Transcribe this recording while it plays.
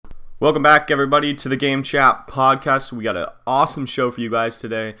Welcome back, everybody, to the Game Chat podcast. We got an awesome show for you guys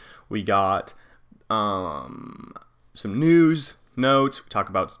today. We got some news, notes. We talk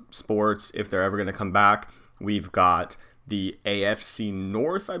about sports, if they're ever going to come back. We've got the AFC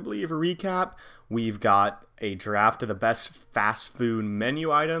North, I believe, a recap. We've got a draft of the best fast food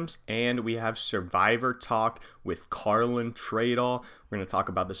menu items, and we have Survivor talk with Carlyn Tradal. We're going to talk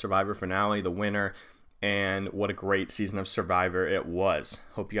about the Survivor finale, the winner, and what a great season of Survivor it was.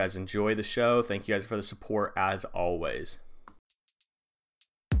 Hope you guys enjoy the show. Thank you guys for the support as always.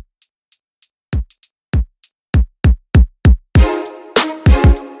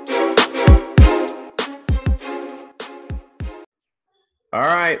 All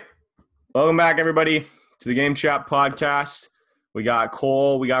right. Welcome back, everybody, to the Game Chat podcast. We got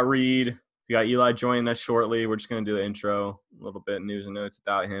Cole, we got Reed, we got Eli joining us shortly. We're just going to do the intro, a little bit news and notes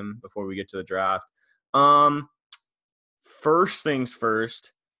without him before we get to the draft. First things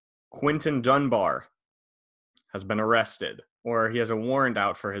first, Quinton Dunbar has been arrested, or he has a warrant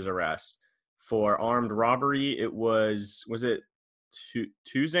out for his arrest for armed robbery. It was it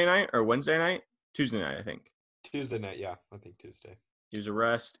Tuesday night or Wednesday night? Tuesday night, I think. Tuesday night, yeah. I think Tuesday. He was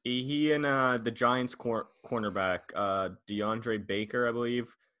arrested. He and the Giants cornerback, DeAndre Baker, I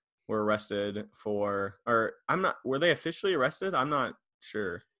believe, were arrested for, or were they officially arrested? I'm not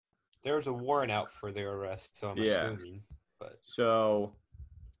sure. There was a warrant out for their arrest, so I'm assuming. But so,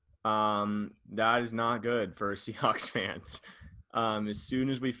 that is not good for Seahawks fans. As soon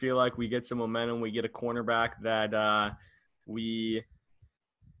as we feel like we get some momentum, we get a cornerback that we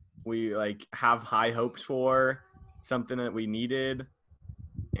like have high hopes for, something that we needed,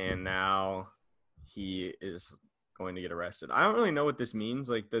 and now he is going to get arrested. I don't really know what this means.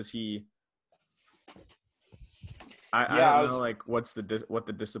 Like, does he? I don't know, like, what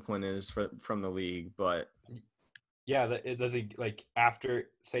the discipline is from the league, but does he, like, after,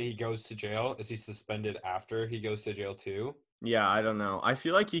 say he goes to jail, is he suspended after he goes to jail too? Yeah, I don't know. I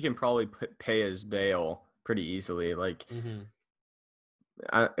feel like he can probably pay his bail pretty easily. Like,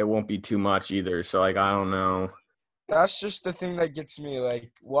 it won't be too much either. So, like, I don't know. That's just the thing that gets me. Like,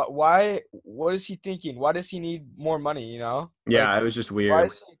 what is he thinking? Why does he need more money, you know? Yeah, it was just weird. Why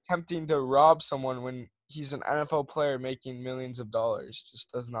is he attempting to rob someone when he's an NFL player making millions of dollars?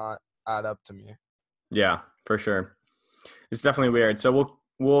 Just does not add up to me. Yeah, for sure. It's definitely weird. So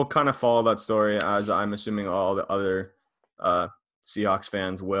we'll kind of follow that story, as I'm assuming all the other Seahawks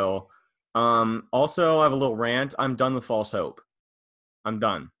fans will. Also, I have a little rant. I'm done with false hope. I'm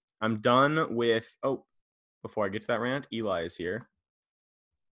done with – before I get to that rant, Eli is here.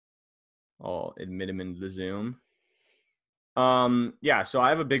 I'll admit him into the Zoom. So I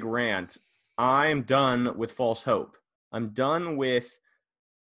have a big rant. I'm done with false hope. I'm done with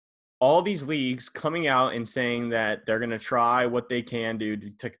all these leagues coming out and saying that they're going to try what they can do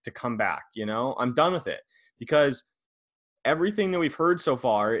to come back, you know? I'm done with it because everything that we've heard so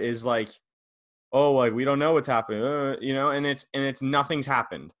far is like, oh, like, we don't know what's happening, you know, and it's nothing's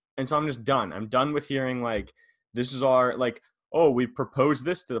happened. And so I'm just done. I'm done with hearing, like, this is our, like, oh, we proposed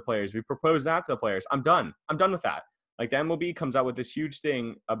this to the players. We proposed that to the players. I'm done. I'm done with that. Like, the MLB comes out with this huge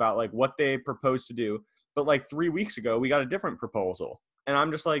thing about, like, what they proposed to do. But, like, 3 weeks ago, we got a different proposal. And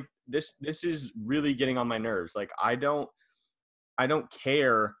I'm just like, this is really getting on my nerves. Like, I don't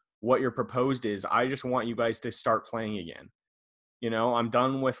care what your proposed is. I just want you guys to start playing again. You know, I'm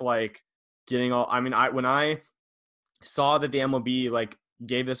done with, like, getting all – I mean, when I saw that the MLB, like,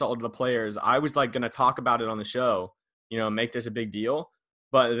 gave this all to the players, I was, like, going to talk about it on the show, you know, make this a big deal.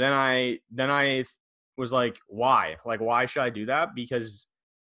 But then I was like, why? Like, why should I do that? Because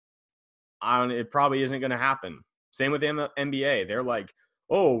it probably isn't going to happen. Same with the NBA. They're like,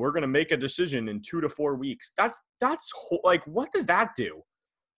 oh, we're going to make a decision in 2 to 4 weeks. That's like, what does that do?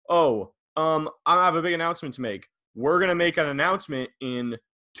 Oh, I have a big announcement to make. We're going to make an announcement in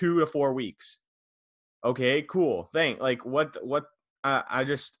 2 to 4 weeks. Okay, cool. Like, what,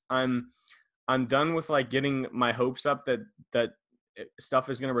 I'm done with, like, getting my hopes up that stuff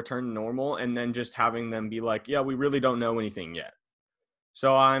is going to return to normal and then just having them be like, yeah, we really don't know anything yet.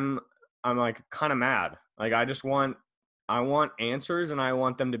 So I'm like kind of mad. Like, I want answers, and I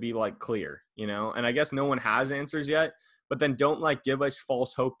want them to be, like, clear, you know? And I guess no one has answers yet, but then don't, like, give us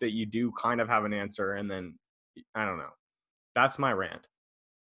false hope that you do kind of have an answer. And then, I don't know. That's my rant.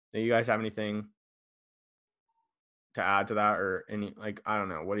 Do you guys have anything to add to that, or any, like, I don't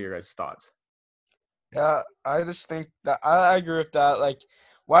know. What are your guys' thoughts? Yeah, I just think that I agree with that. Like,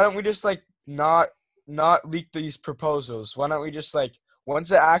 why don't we just, like, not leak these proposals? Why don't we just, like,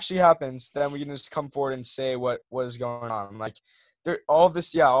 once it actually happens, then we can just come forward and say what is going on. Like, all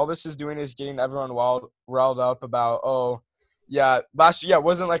this is doing is getting everyone riled up about, oh, last year, it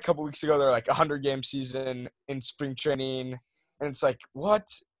wasn't like a couple weeks ago. They're like 100-game season in spring training, and it's like what?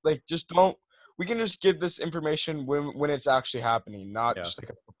 Like, just don't. We can just give this information when it's actually happening, not Yeah. just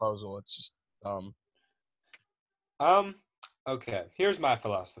like a proposal. It's just Okay. Here's my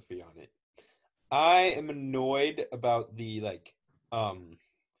philosophy on it. I am annoyed about the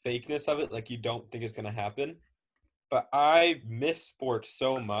fakeness of it. Like, you don't think it's gonna happen, but I miss sports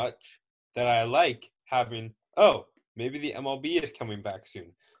so much that I like having. Oh, maybe the MLB is coming back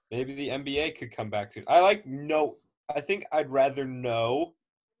soon. Maybe the NBA could come back soon. I think I'd rather know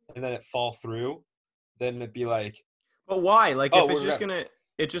and then it fall through than it be like, But why? Like, oh, if it's just gonna,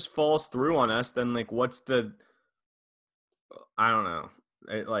 it just falls through on us, then like, what's the? I don't know.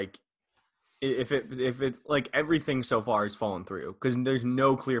 If it like everything so far has fallen through because there's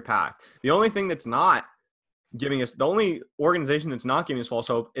no clear path. The only thing that's not giving us, the only organization that's not giving us false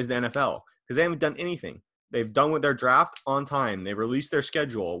hope is the NFL because they haven't done anything. They've done with their draft on time. They released their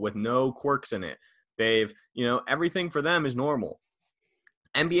schedule with no quirks in it. They've, everything for them is normal.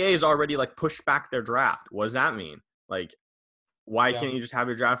 NBA has already like pushed back their draft. What does that mean? Like, why can't you just have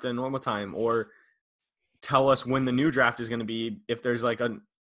your draft at a normal time or tell us when the new draft is going to be if there's like a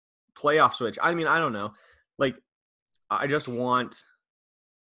playoff switch? I mean, I don't know. Like, I just want.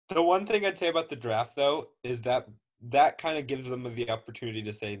 The one thing I'd say about the draft, though, is that kind of gives them the opportunity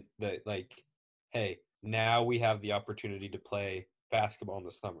to say that, like, hey, now we have the opportunity to play basketball in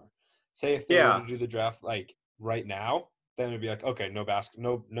the summer. Say if they were to do the draft like right now, then it'd be like, okay, no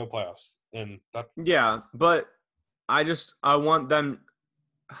playoffs, and that. Yeah, but I want them.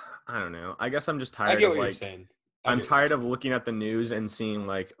 I don't know. I guess I'm just tired. I get of what like, you're saying. I'm tired of looking at the news and seeing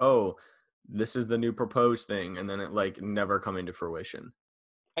like, oh, this is the new proposed thing, and then it like never coming to fruition.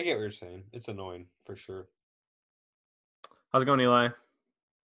 I get what you're saying. It's annoying for sure. How's it going, Eli?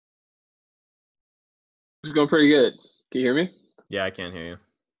 It's going pretty good. Can you hear me? Yeah, I can't hear you.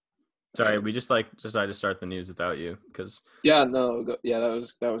 Sorry, we just decided to start the news without you because. Yeah, no,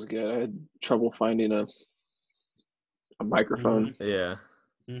 that was good. I had trouble finding a microphone. Mm-hmm. Yeah.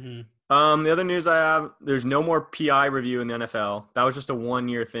 Mm-hmm. The other news I have, there's no more PI review in the NFL. That was just a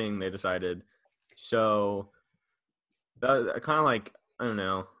 1-year thing they decided. So that kind of like, I don't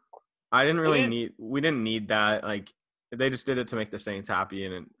know. We didn't need that. Like, they just did it to make the Saints happy,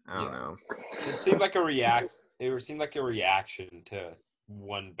 and I don't know. It seemed like a reaction to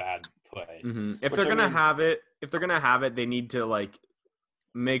one bad play. Mm-hmm. If they're gonna have it, they need to like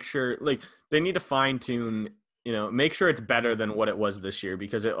make sure, like they need to fine tune. Make sure it's better than what it was this year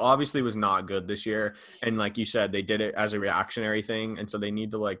because it obviously was not good this year. And like you said, they did it as a reactionary thing, and so they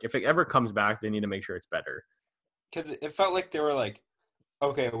need to like, if it ever comes back, they need to make sure it's better. Because it felt like they were like,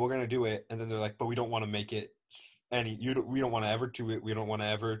 okay, we're gonna do it, and then they're like, but we don't want to make it we don't want to ever do it. We don't want to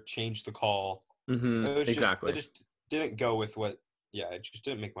ever change the call. Mm-hmm. Exactly. It just didn't go with what. Yeah, it just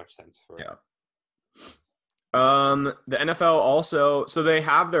didn't make much sense for. Yeah. The NFL also, so they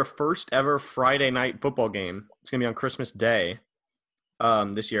have their first ever Friday night football game. It's gonna be on Christmas Day.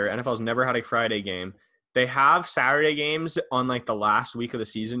 This year, NFL's never had a Friday game. They have Saturday games on like the last week of the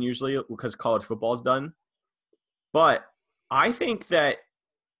season usually because college football is done. But I think that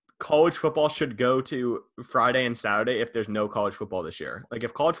college football should go to Friday and Saturday if there's no college football this year. Like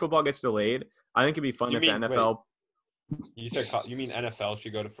if college football gets delayed, I think it'd be fun if the NFL. Wait, you mean NFL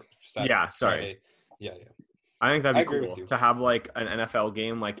should go to Saturday? Yeah, sorry. Friday. Yeah. I think that'd be cool to have like an NFL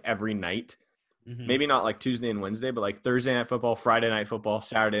game like every night. Mm-hmm. Maybe not like Tuesday and Wednesday, but like Thursday night football, Friday night football,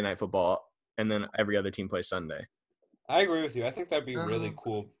 Saturday night football, and then every other team plays Sunday. I agree with you. I think that'd be really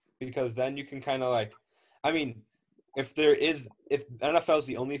cool because then you can kind of like, I mean, if NFL is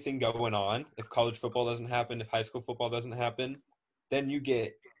the only thing going on, if college football doesn't happen, if high school football doesn't happen, then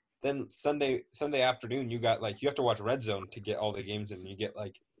Sunday afternoon you got like you have to watch Red Zone to get all the games in. And you get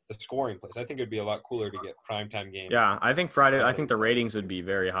like the scoring place. I think it'd be a lot cooler to get primetime games. Yeah, I think I think the ratings would be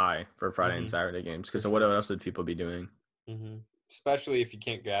very high for Friday and Saturday games because what else would people be doing? Mm-hmm. Especially if you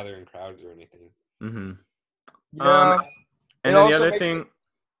can't gather in crowds or anything. Mm-hmm. Yeah. And then the other thing.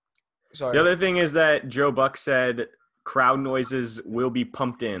 The other thing is that Joe Buck said crowd noises will be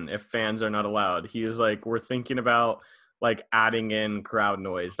pumped in if fans are not allowed. He was like, we're thinking about like adding in crowd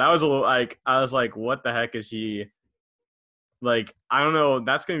noise. That was a little like, I was like, what the heck is he like? I don't know.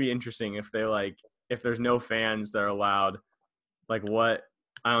 That's going to be interesting if there's no fans that are allowed. Like what?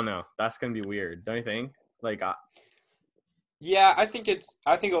 I don't know. That's going to be weird. Don't you think? Like, yeah, I think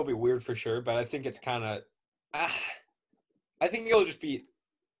it'll be weird for sure, but I think it's kind of, I think it'll just be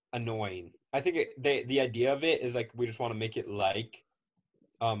annoying. I think the idea of it is like we just want to make it like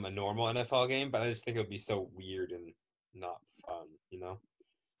a normal NFL game, but I just think it would be so weird and not fun,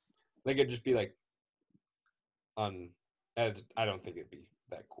 Like it'd just be like And I don't think it'd be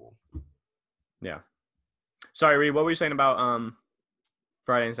that cool. Yeah. Sorry, Reed, what were you saying about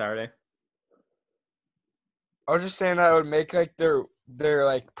Friday and Saturday? I was just saying that it would make like their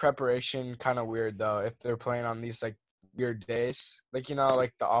like preparation kind of weird though if they're playing on these like weird days, like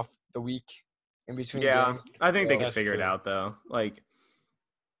like the week in between Yeah, games. I think they could That's figure it true. out though. Like,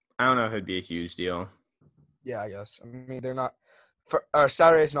 I don't know if it'd be a huge deal. Yeah, I guess. I mean, they're not.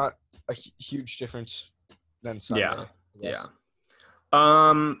 Saturday's not a huge difference than Sunday. Yeah, I guess.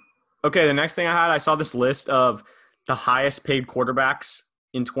 yeah. Okay, the next thing I saw this list of the highest paid quarterbacks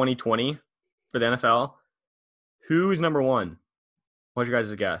in 2020 for the NFL. Who is number one? What's your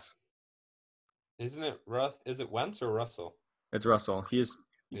guys' guess? Isn't it Is it Wentz or Russell? It's Russell. He is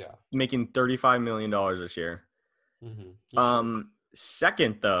Yeah. making $35 million this year. Mm-hmm.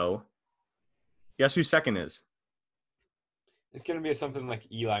 Second though, guess who second is? It's gonna be something like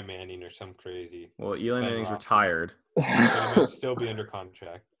Eli Manning or some crazy. Well, Eli Ben Manning's Roethlisberger. retired. But he might still be under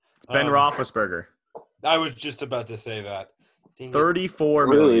contract. It's Ben Roethlisberger. I was just about to say that. Dang it. $34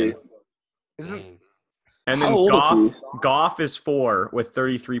 million. Really? Isn't And How then old is he? Goff is 4 with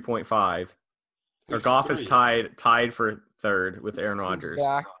 33.5. Or Who's Goff is three? tied for third with Aaron Rodgers.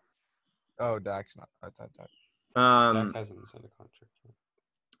 Dak? Oh, Dak's not. Dak. Dak hasn't signed a contract yet.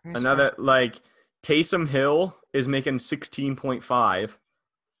 He's Another French. like Taysom Hill is making 16.5.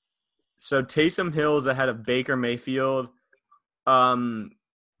 So Taysom Hill is ahead of Baker Mayfield.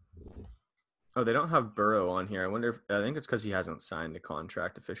 Oh, they don't have Burrow on here. I think it's because he hasn't signed a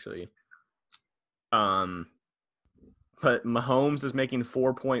contract officially. But Mahomes is making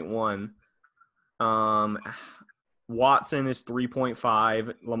 4.1. Watson is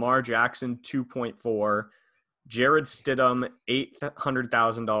 3.5. Lamar Jackson 2.4. Jared Stidham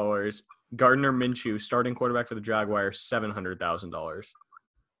 $800,000. Gardner Minshew, starting quarterback for the Jaguars, $700,000.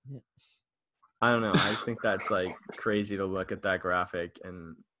 I don't know. I just think that's like crazy to look at that graphic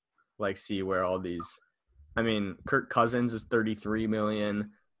and like see where all these. I mean, Kirk Cousins is 33 million.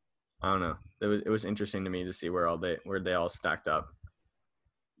 I don't know. It was interesting to me to see where they all stacked up.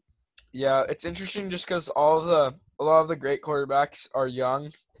 Yeah, it's interesting just because a lot of the great quarterbacks are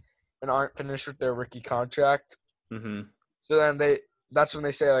young and aren't finished with their rookie contract. Mm-hmm. So then that's when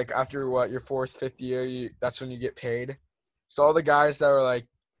they say like after your fourth, fifth year, that's when you get paid. So all the guys that were like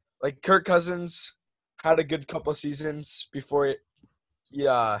Kirk Cousins had a good couple of seasons before he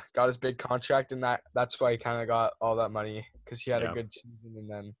got his big contract, and that's why he kind of got all that money because he had a good season and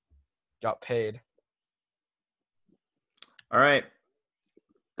then got paid. All right.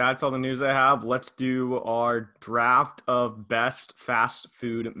 That's all the news I have. Let's do our draft of best fast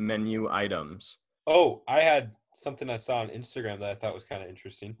food menu items. Oh, I had something I saw on Instagram that I thought was kind of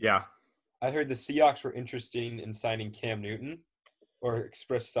interesting. Yeah. I heard the Seahawks were interested in signing Cam Newton or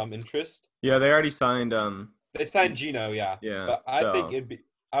expressed some interest. Yeah, they already signed They signed Geno, yeah. Yeah. But I think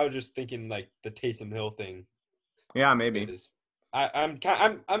I was just thinking like the Taysom Hill thing. Yeah, maybe. I'm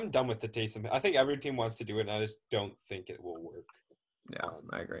done with the Taysom. I think every team wants to do it, and I just don't think it will work. Yeah,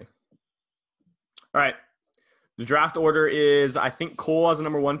 I agree. All right. The draft order is, I think Cole has a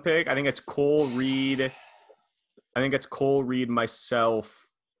number 1 pick. I think it's Cole, Reed, myself,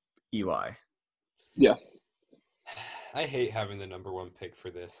 Eli. Yeah. I hate having the number 1 pick for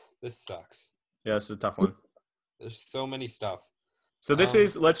this. This sucks. Yeah, this is a tough one. There's so many stuff. So this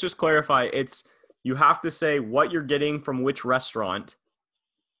is, let's just clarify, you have to say what you're getting from which restaurant,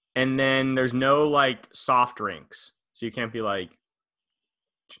 and then there's no like soft drinks. So you can't be like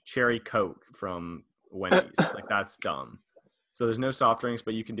cherry Coke from Wendy's. Like that's dumb. So there's no soft drinks,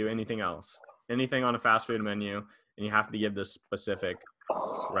 but you can do anything else. Anything on a fast food menu, and you have to give the specific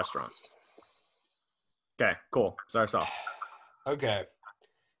restaurant. Okay, cool. Start us off. Okay.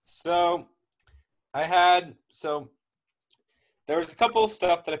 So there was a couple of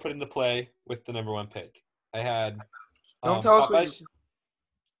stuff that I put into play with the number 1 pick. I had Don't tell us what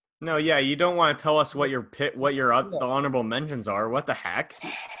No, yeah, you don't want to tell us what your the honorable mentions are. What the heck?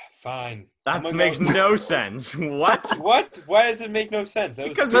 Fine. That makes no sense. What? What? Why does it make no sense?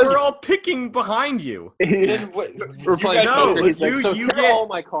 Because we're all picking behind you. Then what? We're playing guys poker. should He's like, listen. so You here get- are all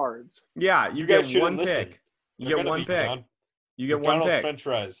my cards. Yeah, you guys get shouldn't one listen. pick. You get one pick. You get one McDonald's pick. French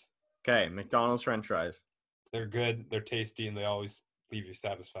fries. Okay, McDonald's French fries. They're good. They're tasty, and they always leave you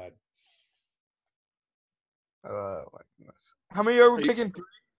satisfied. How many are we picking? 3?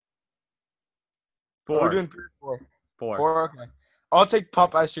 4. We're doing 3 or 4. 4. 4, okay. I'll take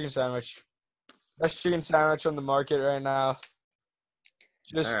Popeye's chicken sandwich. Best chicken sandwich on the market right now.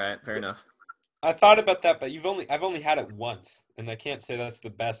 All right, fair enough. I thought about that, but I've only had it once, and I can't say that's the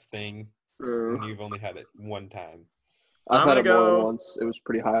best thing when you've only had it one time. I've I'm had gonna it more go- than once. It was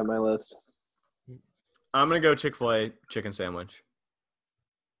pretty high on my list. I'm gonna go Chick-fil-A chicken sandwich.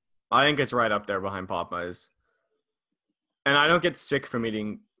 I think it's right up there behind Popeyes. And I don't get sick from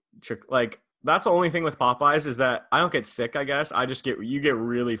eating that's the only thing with Popeyes is that I don't get sick, I guess. You get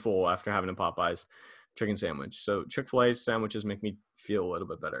really full after having a Popeyes chicken sandwich. So Chick-fil-A sandwiches make me feel a little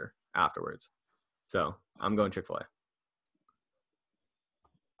bit better afterwards. So I'm going Chick-fil-A.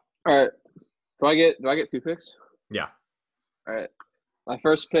 All right. Do I get 2 picks? Yeah. All right. My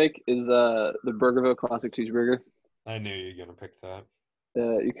first pick is the Burgerville Classic Cheeseburger. I knew you were gonna pick that.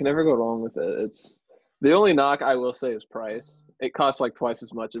 You can never go wrong with it. It's the only knock I will say is price. It costs like twice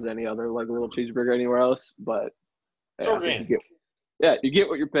as much as any other like little cheeseburger anywhere else, but So I think you get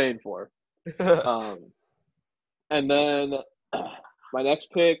what you're paying for. And then my next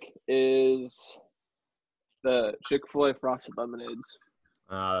pick is the Chick-fil-A frosted lemonades.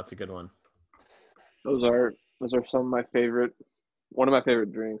 That's a good one. Those are some of my favorite. One of my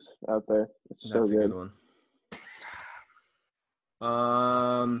favorite drinks out there. It's so That's a good. good one.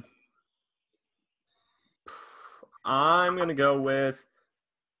 I'm gonna go with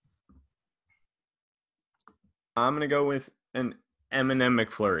an M&M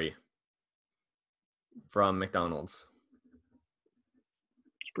McFlurry from McDonald's.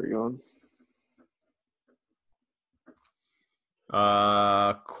 It's pretty good.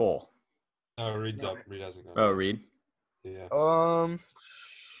 Cool. Oh, Reed's up. Reed hasn't gone. Oh, Reed. Yeah.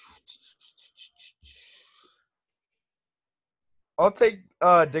 I'll take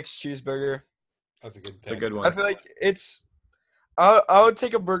Dick's cheeseburger. That's a good pick. It's a good one. I feel like I would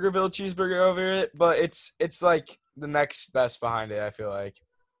take a Burgerville cheeseburger over it, but it's like the next best behind it, I feel like.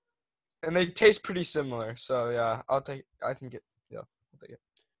 And they taste pretty similar. So yeah, I'll take it.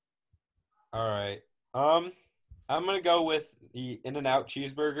 All right. I'm gonna go with the In-N-Out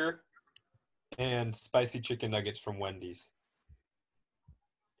cheeseburger and spicy chicken nuggets from Wendy's.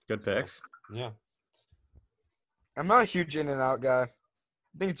 Good picks. Yeah. I'm not a huge In-N-Out guy.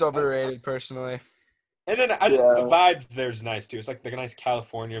 I think it's overrated personally. And then Yeah. the vibes there's nice too. It's like the nice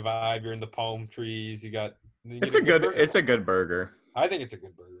California vibe. You're in the palm trees. You get It's a a good. burger. It's a good burger. I think it's a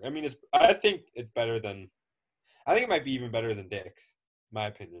good burger. I mean, I think it's better than. I think it might be even better than Dick's. My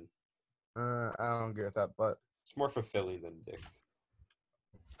opinion. I don't agree with that, but It's more fulfilling than Dick's.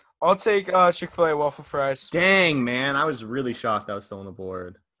 I'll take Chick-fil-A waffle fries. Dang, man, I was really shocked that was still on the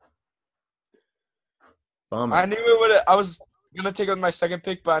board. Bummer. I knew it would. I was gonna take it with my second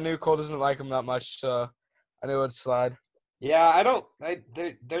pick, but I knew Cole doesn't like them that much, so I knew it would slide. Yeah, I don't.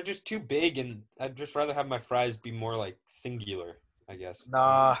 They're just too big, and I'd just rather have my fries be more like singular. I guess.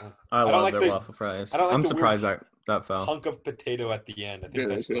 Nah. I don't love like their the- waffle fries. I don't like I'm the surprised that fell. hunk of potato at the end. I think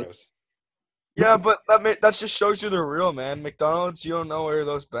Yeah, that's yeah. gross. Yeah, but that just shows you they're real, man. McDonald's, you don't know where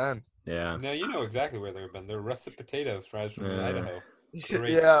those been. Yeah. No, you know exactly where they've been. They're russet potatoes, fries from Yeah. Idaho. Great.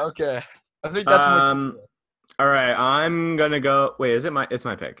 Yeah, okay. I think that's more. All right, I'm gonna go. Wait, is it my? It's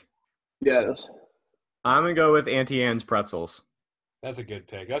my pick. Yeah, it is. I'm gonna go with Auntie Anne's pretzels. That's a good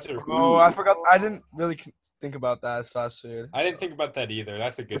pick. That's a. Oh, I forgot. I didn't really think about that as fast food. I didn't think about that either.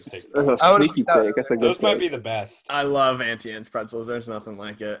 That's a good pick. That's I a would've sneaky picked that- pick. That's a good Those might pick. be the best. I love Auntie Anne's pretzels. There's nothing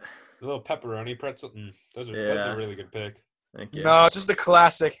like it. The little pepperoni pretzel. That's Yeah. a really good pick. Thank you. No, it's just a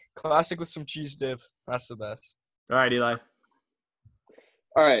classic. Classic with some cheese dip. That's the best. All right, Eli.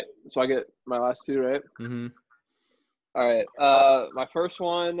 All right, so I get my last two, right? Mm-hmm. All right. My first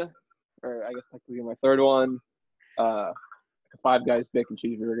one, or I guess technically my third one, Five Guys bacon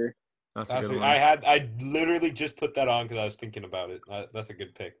cheeseburger. That's a good one. I literally just put that on because I was thinking about it. That's a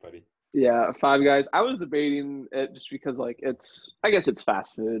good pick, buddy. Yeah, Five Guys. I was debating it just because I guess it's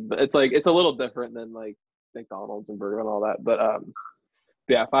fast food, but it's a little different than like McDonald's and burger and all that. But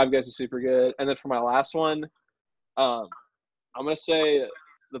yeah, Five Guys is super good. And then for my last one, I'm gonna say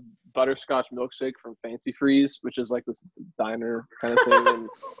the butterscotch milkshake from Fancy Freeze, which is like this diner kind of thing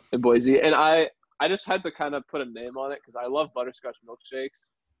in Boise. And I just had to kind of put a name on it because I love butterscotch milkshakes,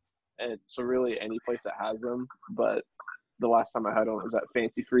 and so really any place that has them. But the last time I had one was at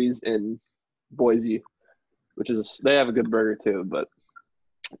Fancy Freeze in Boise, which is they have a good burger too. But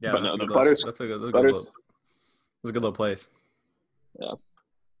Yeah, but that's, no, a the good butters- that's a good butters- little, that's a good little place. Yeah.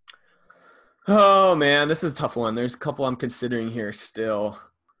 Oh man, this is a tough one. There's a couple I'm considering here still.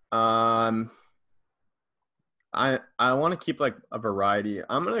 I want to keep like a variety.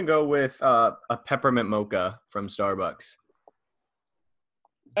 I'm gonna go with a peppermint mocha from Starbucks.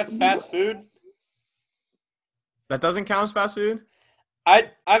 That's fast food. That doesn't count as fast food? I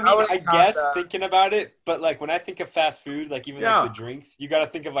mean, would I count guess that. thinking about it, but like when I think of fast food, like even Yeah. like the drinks, you got to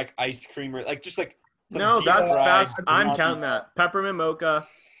think of like ice cream or like just like some No, deep that's fried, fast. I'm greasy- counting that. Peppermint mocha,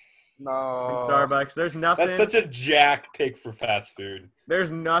 No. Starbucks. There's nothing. That's such a Jack pick for fast food.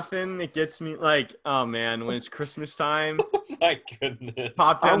 There's nothing that gets me like, oh man, when it's Christmas time, Oh my goodness.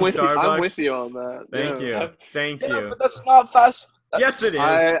 pop down I'm with you. Starbucks. I'm with you on that. Thank yeah. you. Thank Yeah, you. but that's not fast. Yes, it is.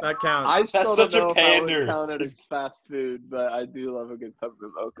 I- That counts. I still such don't a know if I pander. would count it as fast food, but I do love a good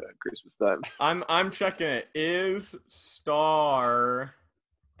peppermint mocha at Christmas time. I'm checking it. Is Starbucks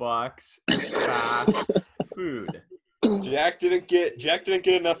fast food? Jack didn't get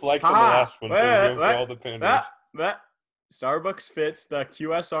enough likes on the last one, so he's going for all the panders. Starbucks fits the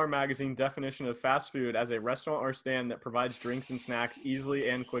QSR magazine definition of fast food as a restaurant or stand that provides drinks and snacks easily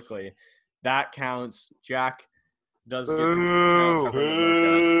and quickly. That counts. Jack does get to count peppermint mocha.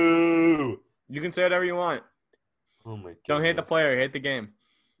 Boo! You can say whatever you want. Oh my god. Don't hate the player, hate the game.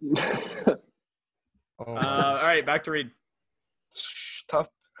 Oh, All right, back to Reed. tough.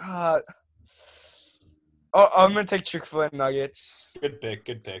 I'm gonna take Chick-fil-A nuggets. Good pick.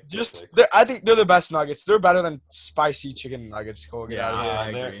 Good pick. I think they're the best nuggets. They're better than spicy chicken nuggets. Cole, get out of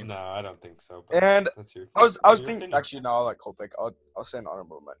here. I agree. No, I don't think so. But And that's your, I was your thinking opinion. actually no, I'll let Cole pick. I'll say an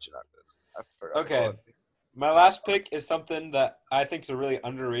honorable mention after this. I forgot. Okay. My last pick is something that I think is a really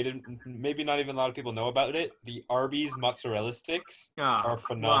underrated. Maybe not even a lot of people know about it. The Arby's mozzarella sticks Oh, are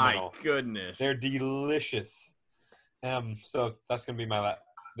phenomenal. My goodness. They're delicious. So that's gonna be my last.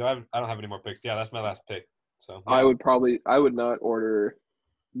 I don't have any more picks. Yeah, that's my last pick. So yeah. I would not order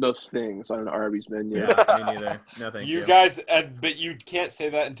those things on an Arby's menu. Yeah, me neither. No, thank you. You guys, but you can't say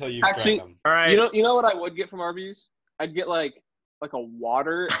that until you've Actually- tried them. All right. You know what I would get from Arby's? I'd get like a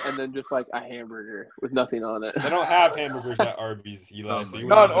water and then just like a hamburger with nothing on it. They don't have hamburgers at Arby's, Eli. Oh So my you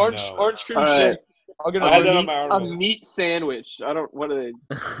No, wouldn't an even orange know. orange cream All right. shake. I'll get I had a that on meat. my A honorable. meat sandwich. What are they?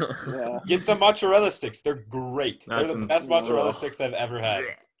 Yeah. Get the mozzarella sticks. They're great. That's They're the an- best mozzarella Ugh. sticks I've ever had.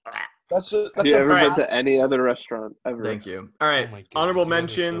 That's Have a you ever been Alright. to any other restaurant ever? Thank you. All right. Oh my goodness, Honorable you guys are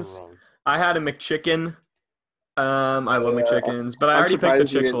so mentions. wrong. I had a McChicken. I love Yeah. McChickens, but I I'm already picked the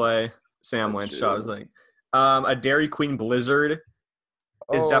surprised you didn't- Chick-fil-A sandwich, so I was like, a Dairy Queen Blizzard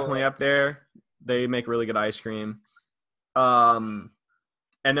is definitely up there. They make really good ice cream. And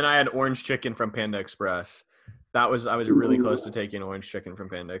then I had orange chicken from Panda Express. I was really close to taking orange chicken from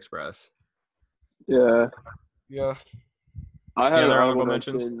Panda Express. Yeah. Yeah. I had Any an other honorable honorable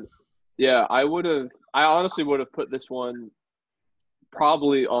mentions? mention. Yeah, I honestly would have put this one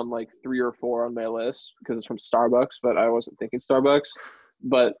probably on like 3 or 4 on my list because it's from Starbucks, but I wasn't thinking Starbucks.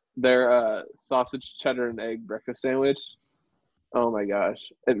 But their sausage, cheddar, and egg breakfast sandwich. Oh my gosh,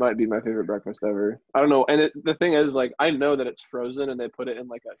 it might be my favorite breakfast ever. I don't know, and the thing is, like, I know that it's frozen and they put it in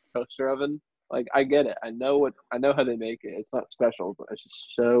like a toaster oven. Like, I get it. I know how they make it. It's not special, but it's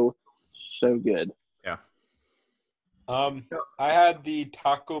just so good. I had the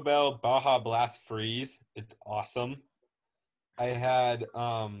Taco Bell Baja Blast Freeze. It's awesome. I had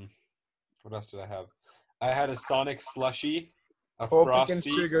what else did I have? I had a Sonic Slushie, a Cole Frosty.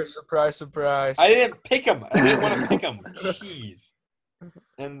 picking trigger. Surprise, surprise. I didn't pick them. I didn't want to pick them. Jeez.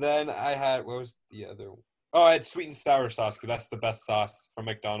 And then I had, what was the other one? Oh, I had sweet and sour sauce because that's the best sauce from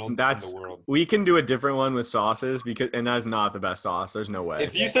McDonald's in the world. We can do a different one with sauces and that's not the best sauce. There's no way.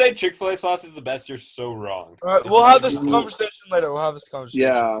 If you say Chick-fil-A sauce is the best, you're so wrong. All right, It's we'll have really this good. conversation later.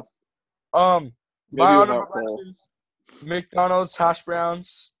 Yeah, My Maybe honorable without Cole. mentions: McDonald's hash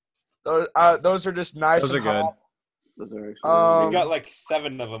browns. Those are just nice. Those are and good. hot. those are actually Um, He got like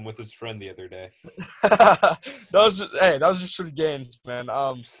 7 of them with his friend the other day. those are for the games, man.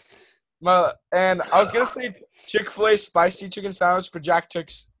 And I was gonna say Chick-fil-A spicy chicken sandwich, but Jack took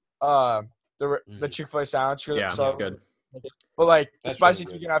the Chick-fil-A sandwich. Yeah, so, good. But like the That's spicy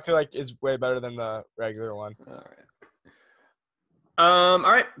really good. chicken, I feel like is way better than the regular one. All right. All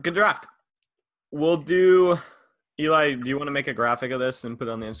right, good draft. We'll do. Eli, do you want to make a graphic of this and put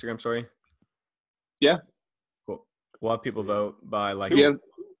it on the Instagram story? Yeah. Cool. We'll have people vote by like. Do you have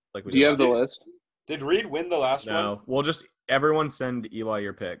like we Do you did have the last list? Did Reed win the last time. one? No, we'll just everyone send Eli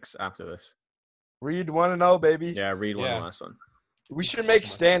your picks after this. Reed 1-0, baby. Yeah, read one Yeah. the last one. We should make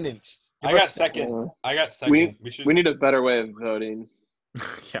standings. I Give got us- second. I got second. We need a better way of voting.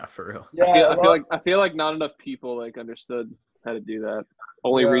 Yeah, for real. Yeah, I feel like not enough people like understood how to do that.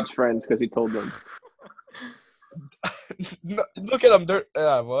 Only Yeah. Reed's friends because he told them. no, look at them. They're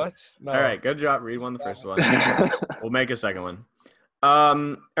what? No. All right, good job. Read one the first one. We'll make a second one.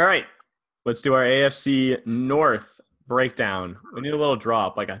 All right, let's do our AFC North breakdown. We need a little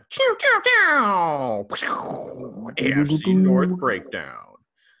drop, like a chow chow chow. AFC North breakdown.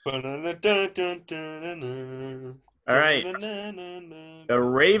 All right. The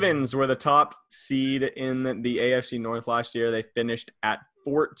Ravens were the top seed in the AFC North last year. They finished at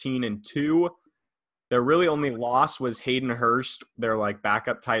 14-2. Their really only loss was Hayden Hurst, their like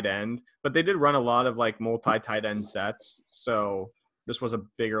backup tight end, but they did run a lot of like multi-tight end sets. So this was a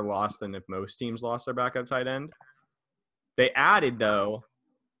bigger loss than if most teams lost their backup tight end. They added though,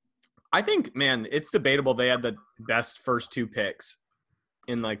 I think, man, it's debatable. They had the best first 2 picks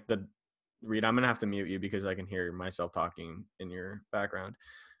in like the Reed. I'm gonna have to mute you because I can hear myself talking in your background.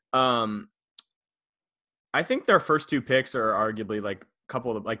 I think their first 2 picks are arguably like a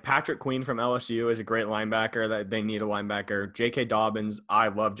couple of like Patrick Queen from LSU is a great linebacker that they need a linebacker. J.K. Dobbins, I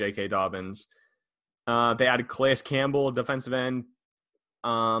love J.K. Dobbins. They added Calais Campbell, defensive end.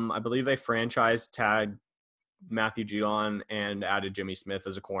 I believe they franchise tagged Matthew Judon and added Jimmy Smith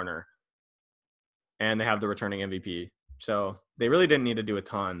as a corner. And they have the returning MVP. So they really didn't need to do a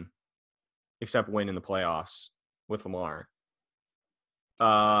ton except win in the playoffs with Lamar.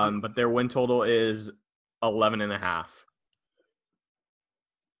 But their win total is 11.5.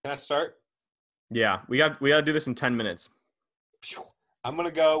 Can I start? Yeah, we got to do this in 10 minutes. I'm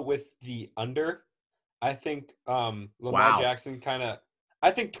gonna go with the under. I think Lamar Jackson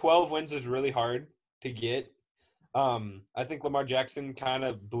I think 12 wins is really hard to get. I think Lamar Jackson kind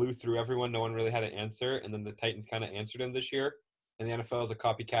of blew through everyone. No one really had an answer, and then the Titans kind of answered him this year. And the NFL is a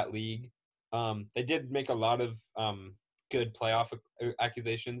copycat league. They did make a lot of good playoff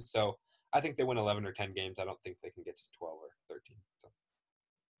accusations, so I think they win 11 or 10 games. I don't think they can get to 12 or 13. So.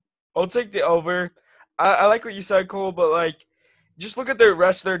 I'll take the over. I like what you said, Cole, but like, just look at the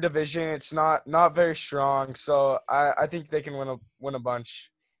rest of their division. It's not very strong, so I think they can win a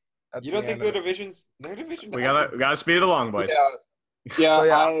bunch. You don't think their division? We gotta speed it along, boys.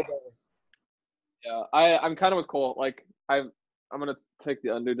 Yeah, I'm kind of with Cole. Like I'm gonna take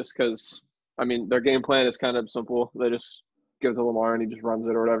the under just because I mean their game plan is kind of simple. They just give it to Lamar and he just runs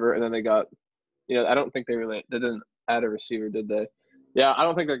it or whatever. And then they got, I don't think they didn't add a receiver, did they? Yeah, I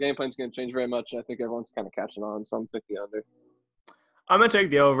don't think their game plan's gonna change very much. I think everyone's kind of catching on, so I'm thinking the under. I'm gonna take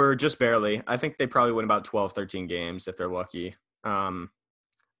the over just barely. I think they probably win about 12, 13 games if they're lucky.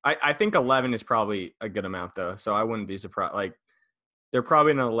 I think 11 is probably a good amount, though, so I wouldn't be surprised. Like, they're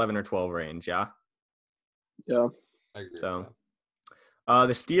probably in an 11 or 12 range, yeah? Yeah. I agree so,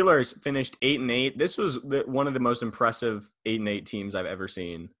 the Steelers finished 8-8. This was one of the most impressive 8-8 teams I've ever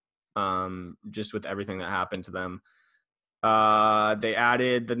seen, just with everything that happened to them. They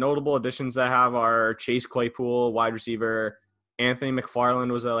added the notable additions that have are Chase Claypool, wide receiver. Anthony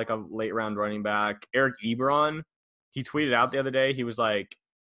McFarland was a late-round running back. Eric Ebron, he tweeted out the other day, he was like,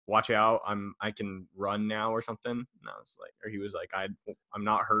 watch out, I can run now or something. And I was like, or he was like, I'm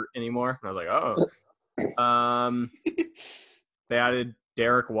not hurt anymore. And I was like, oh. They added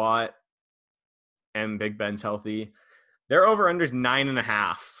Derek Watt and Big Ben's healthy. Their over-under's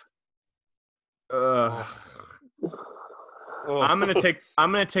 9.5. I'm gonna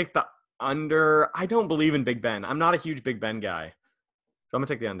take the under. I don't believe in Big Ben. I'm not a huge Big Ben guy, so I'm gonna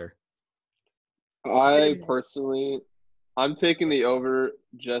take the under. I'm taking the over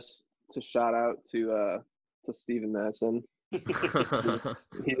just to shout out to Steven Madison.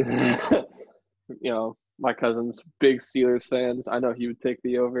 My cousin's big Steelers fans. I know he would take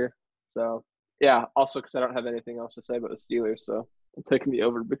the over. So, yeah, also because I don't have anything else to say about the Steelers, so I'm taking the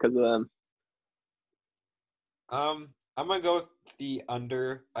over because of them. I'm going to go with the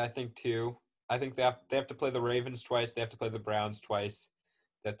under, I think, too. I think they have to play the Ravens twice. They have to play the Browns twice.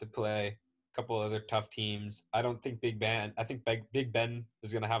 They have to play a couple other tough teams. I don't think Big Ben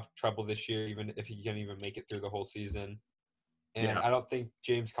is going to have trouble this year, even if he can even make it through the whole season. And I don't think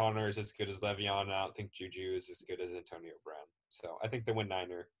James Conner is as good as Le'Veon, and I don't think Juju is as good as Antonio Brown. So I think they win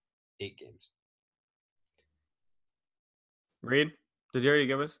 9 or 8 games. Reed, did you already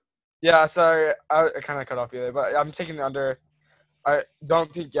give us? Yeah, sorry, I kind of cut off you there, but I'm taking the under. I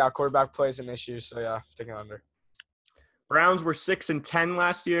don't think quarterback play is an issue, so yeah, I'm taking the under. Browns were 6-10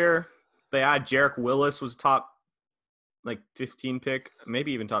 last year. They had Jarek Willis was top 15 pick,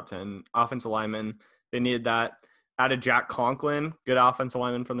 maybe even top 10 offensive lineman. They needed that. Added Jack Conklin, good offensive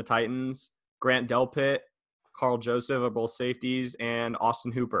lineman from the Titans. Grant Delpit, Carl Joseph are both safeties, and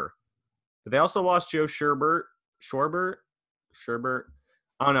Austin Hooper. But they also lost Joe Sherbert.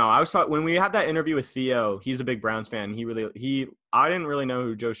 I don't know. I was talking when we had that interview with Theo. He's a big Browns fan. I didn't really know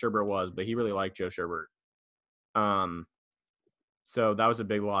who Joe Sherbert was, but he really liked Joe Sherbert. So that was a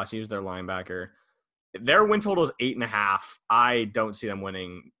big loss. He was their linebacker. Their win total is 8.5. I don't see them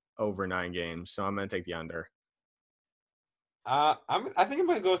winning over 9 games, so I'm going to take the under. I think I'm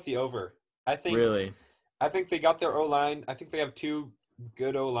going to go with the over. I think they got their O-line. I think they have 2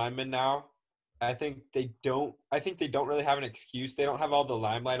 good O-linemen now. I think they don't really have an excuse. They don't have all the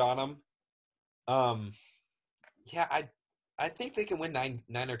limelight on them. I I think they can win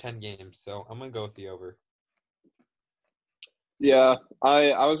 9 or 10 games, so I'm gonna go with the over. Yeah,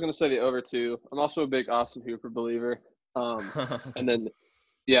 I was gonna say the over too. I'm also a big Austin Hooper believer. And then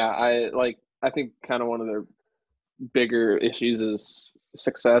yeah, I think kind of one of their bigger issues is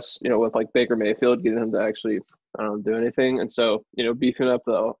success. With like Baker Mayfield getting him to actually do anything, and so beefing up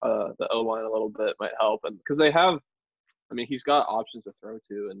the O line a little bit might help, and because they have, he's got options to throw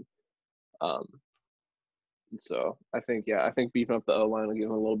to, um, and so I think beefing up the O line will give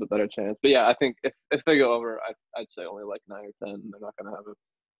him a little bit better chance. But yeah, I think if they go over, I'd say only like 9 or 10. They're not gonna have it.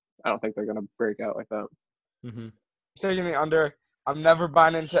 I don't think they're gonna break out like that. Mm-hmm. Taking the under. I'm never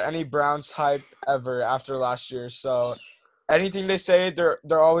buying into any Browns hype ever after last year. So anything they say, they're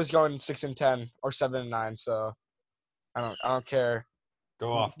always going 6-10 or 7-9. So I don't care.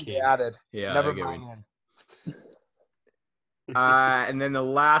 Go off, They King. added. Yeah, Never I get buying it. in. And then the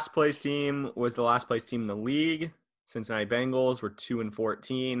last place team was the last place team in the league. Cincinnati Bengals were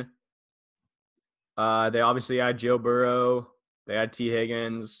 2-14. They obviously had Joe Burrow. They had T.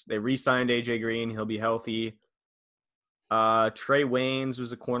 Higgins. They re-signed AJ Green. He'll be healthy. Trey Waynes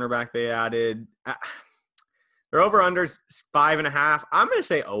was a cornerback they added. Their over-under's 5.5. I'm going to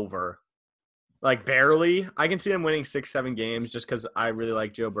say over. Like, barely. I can see them winning 6-7 games just because I really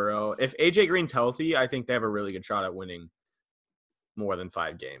like Joe Burrow. If AJ Green's healthy, I think they have a really good shot at winning more than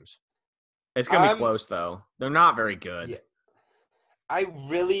 5 games. It's going to be close, though. They're not very good. Yeah. I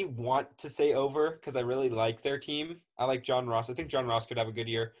really want to say over because I really like their team. I like John Ross. I think John Ross could have a good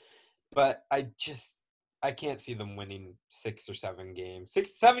year. But I can't see them winning 6 or 7 games.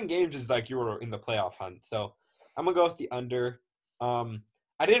 7 games is like you were in the playoff hunt. So I'm going to go with the under.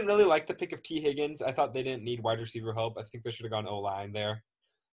 I didn't really like the pick of T. Higgins. I thought they didn't need wide receiver help. I think they should have gone O-line there.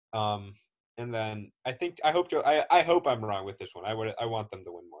 And then I hope I'm wrong with this one. I want them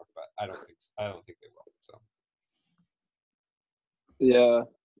to win more, but I don't think they will. So yeah,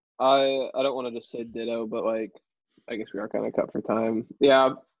 I don't want to just say ditto, but like I guess we are kind of cut for time. Yeah,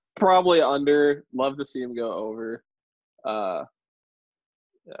 probably under. Love to see him go over. Yeah.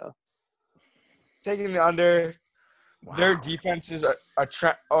 Taking the under. Wow. Their defense is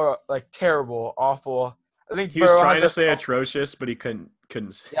like terrible, awful. I think He was Burrow trying has to a- say atrocious, but he couldn't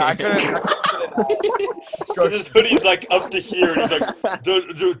say Yeah, I it. couldn't. his hoodie's like up to here, and he's like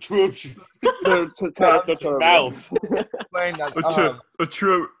the atrocious mouth. Explain that.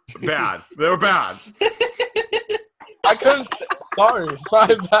 Bad. They were bad. I couldn't. Sorry, my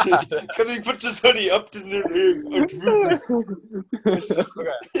bad. Because he puts his hoodie up to the Okay.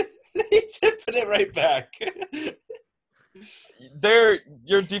 he just put it right back.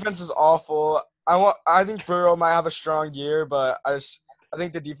 Your defense is awful. I think Burrow might have a strong year, but I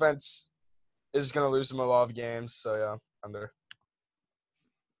think the defense is gonna lose him a lot of games. So yeah, under.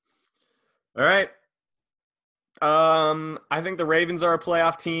 All right. I think the Ravens are a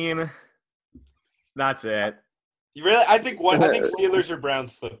playoff team. That's it. You really? I think Steelers or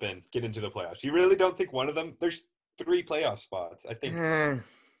Browns get into the playoffs. You really don't think one of them? There's 3 playoff spots. I think.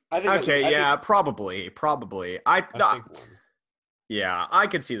 Probably. I think one. Yeah, I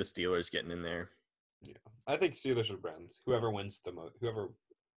could see the Steelers getting in there. Yeah, I think Steelers or Browns. Whoever wins the most.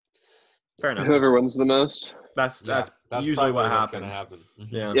 Fair enough. Whoever wins the most. That's usually probably what what's happens. gonna happen.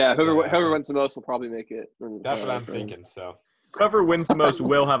 Mm-hmm. Yeah. Yeah, whoever wins the most will probably make it. That's what I'm thinking. So Whoever wins the most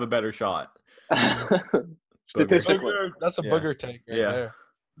will have a better shot. Statistically. That's a booger take right there.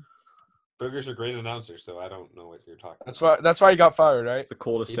 Boogers are great announcers, so I don't know what you're talking about. That's why he got fired, right? It's the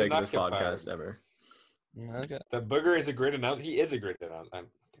coldest He take did of this not get podcast fired. ever. Okay. The Booger is a great announcer. He is a great announcer.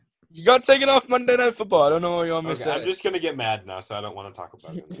 You got taken off Monday Night Football. I don't know what you want me to say. I'm just gonna get mad now, so I don't want to talk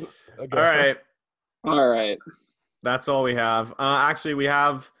about it. Okay. All right. All right. That's all we have. Actually, we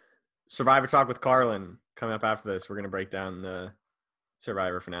have Survivor Talk with Carlyn coming up after this. We're going to break down the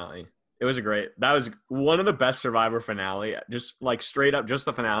Survivor finale. That was one of the best Survivor finale, just like straight up, just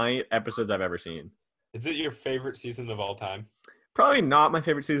the finale episodes I've ever seen. Is it your favorite season of all time? Probably not my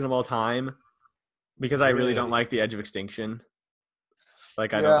favorite season of all time because I really don't Really? like the Edge of Extinction.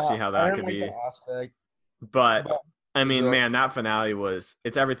 Like, I don't see how that could be. But, I mean, man, that finale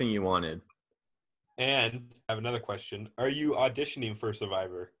it's everything you wanted. And I have another question. Are you auditioning for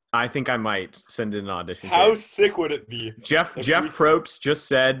Survivor? I think I might send in an audition. How sick would it be? Jeff Probst just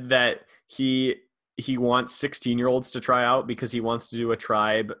said that he wants 16-year-olds to try out because he wants to do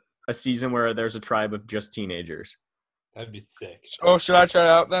a season where there's a tribe of just teenagers. That'd be sick. Oh, should I try it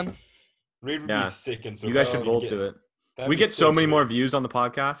out then? Reed would Yeah. be sick in Survivor. You guys should both do it. We be get so sick, many Reed. more views on the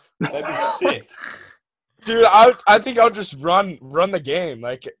podcast. That'd be sick. Dude, I think I'll just run the game.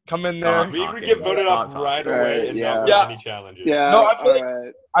 Like, come in there. Stop. Reed would get voted off right away and not win Yeah. any challenges. No, I feel like-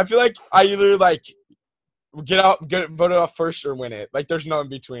 alright. I feel like I either like get voted off first or win it. Like there's no in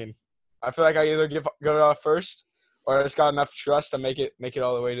between. I feel like I either get voted off first or I just got enough trust to make it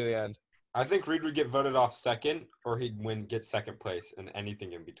all the way to the end. I think Reed would get voted off second, or he'd get second place, and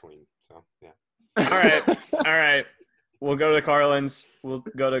anything in between. So yeah. All right. We'll go to Carlin's. Well,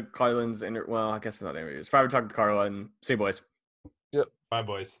 I guess it's not interviews. Probably talk to Carlin. See you, boys. Yep. Bye,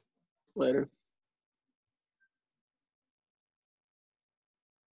 boys. Later.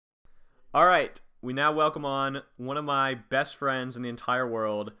 All right. We now welcome on one of my best friends in the entire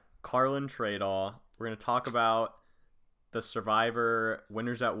world, Carlyn Tradal. We're going to talk about the Survivor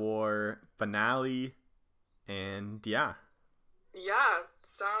Winners at War finale. And yeah. Yeah,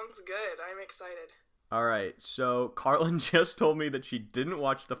 sounds good. I'm excited. All right. So Carlyn just told me that she didn't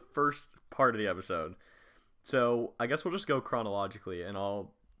watch the first part of the episode. So I guess we'll just go chronologically and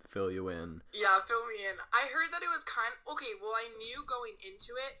I'll fill you in. Yeah, fill me in. I heard that it was okay, well, I knew going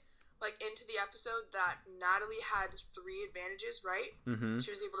into it, like into the episode, that Natalie had 3 advantages, right? Mm-hmm.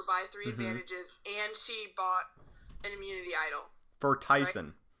 She was able to buy 3 advantages, and she bought an immunity idol. For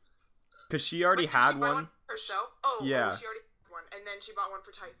Tyson. Because she already had she buy one. Herself? Yeah. She already had one, and then she bought one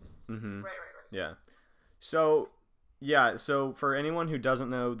for Tyson. Mm-hmm. Right. Yeah. So for anyone who doesn't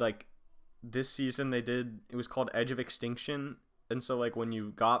know, like, this season it was called Edge of Extinction. And so, like, when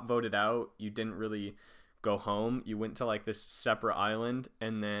you got voted out, you didn't really go home. You went to, like, this separate island,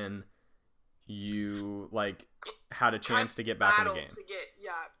 and then you, like, had a chance to get back in the game.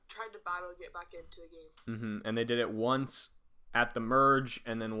 Tried to battle to get back into the game. Mm-hmm. And they did it once at the merge,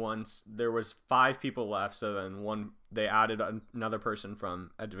 and then once there was 5 people left, so then they added another person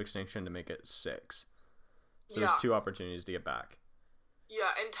from Edge of Extinction to make it 6. So there's 2 opportunities to get back. Yeah,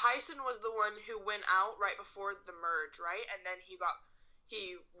 and Tyson was the one who went out right before the merge, right? And then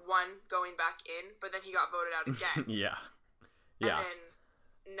he won going back in, but then he got voted out again. Yeah. And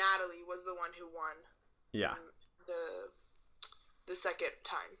then Natalie was the one who won. Yeah. The second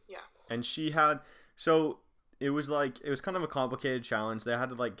time. Yeah. And it was kind of a complicated challenge. They had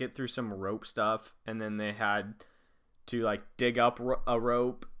to, like, get through some rope stuff, and then they had to, like, dig up a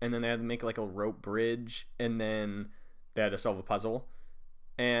rope, and then they had to make, like, a rope bridge, and then they had to solve a puzzle.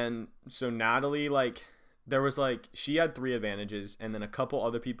 And so Natalie, like, there was, like, she had 3 advantages, and then a couple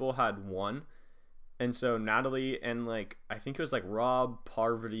other people had 1. And so Natalie and, like, I think it was, like, Rob,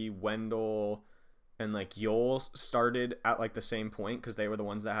 Parvati, Wendell, and, like, Yoel started at, like, the same point because they were the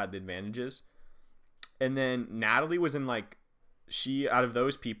ones that had the advantages. And then Natalie was in, like, out of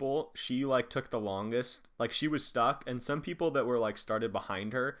those people, she, like, took the longest. Like, she was stuck, and some people that were, like, started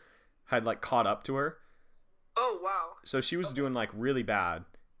behind her had, like, caught up to her. Oh, wow. So she was doing, like, really bad.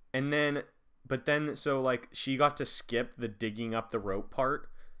 And then, so, like, she got to skip the digging up the rope part.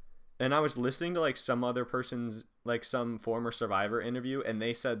 And I was listening to, like, some other person's, like, some former Survivor interview, and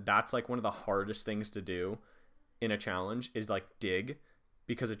they said that's, like, one of the hardest things to do in a challenge is, like, dig,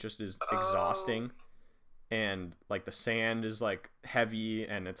 because it just is exhausting. And, like, the sand is, like, heavy,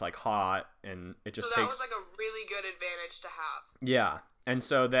 and it's, like, hot, and it just takes... So that was, like, a really good advantage to have. Yeah. And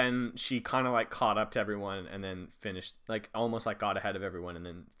so then she kind of, like, caught up to everyone and then finished, like, almost, like, got ahead of everyone and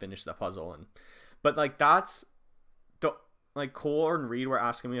then finished the puzzle. But, like, that's... Like, Cole and Reed were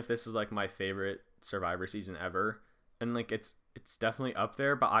asking me if this is, like, my favorite Survivor season ever. And, like, it's definitely up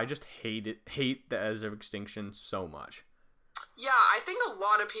there, but I just hate the Edge of Extinction so much. Yeah, I think a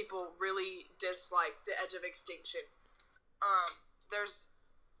lot of people really dislike the Edge of Extinction.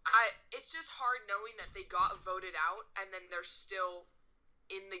 It's just hard knowing that they got voted out and then they're still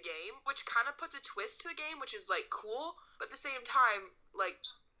in the game, which kind of puts a twist to the game, which is, like, cool, but at the same time, like,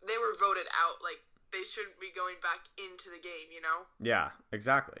 they were voted out, like, they shouldn't be going back into the game, you know? Yeah,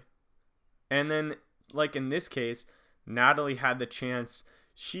 exactly. And then, like, in this case, Natalie had the chance.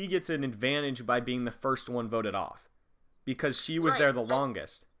 She gets an advantage by being the first one voted off because she was there the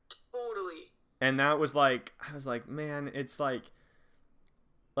longest. Totally. And that was, like, I was like, man, it's like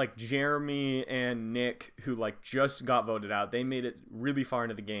Jeremy and Nick, who, like, just got voted out. They made it really far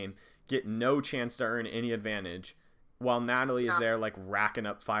into the game, get no chance to earn any advantage, while Natalie is there, like, racking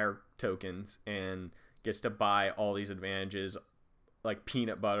up fire tokens and gets to buy all these advantages, like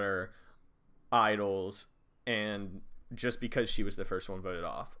peanut butter, idols, and just because she was the first one voted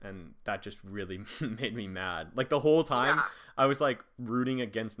off. And that just really made me mad. Like, the whole time, I was, like, rooting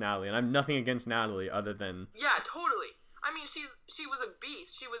against Natalie, and I'm nothing against Natalie other than... Yeah, totally. I mean, she was a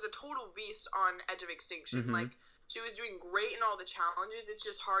beast. She was a total beast on Edge of Extinction. Mm-hmm. Like, she was doing great in all the challenges. It's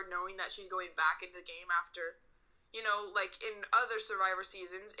just hard knowing that she's going back into the game after, you know, like in other Survivor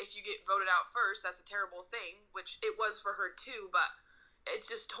seasons, if you get voted out first, that's a terrible thing, which it was for her too, but it's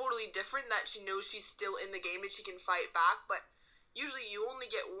just totally different that she knows she's still in the game and she can fight back. But usually you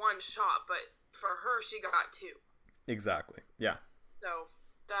only get one shot, but for her, she got 2. Exactly. Yeah. So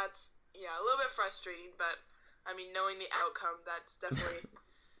that's a little bit frustrating, but I mean, knowing the outcome, that's definitely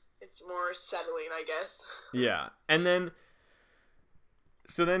it's more settling, I guess. Yeah. And then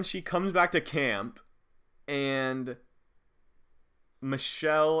so then she comes back to camp and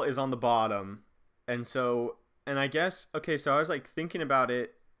Michelle is on the bottom. And I guess okay, so I was like thinking about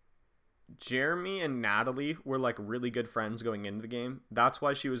it. Jeremy and Natalie were like really good friends going into the game. That's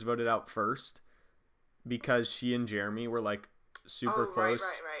why she was voted out first, because she and Jeremy were like super close.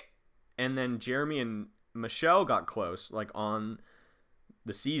 Right. And then Jeremy and Michelle got close like on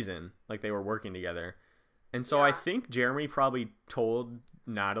the season, like they were working together. And so I think Jeremy probably told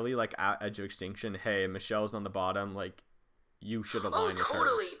Natalie like at Edge of Extinction, "Hey, Michelle's on the bottom, like you should align with her." Oh,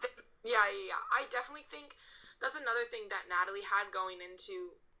 totally. Yeah. I definitely think that's another thing that Natalie had going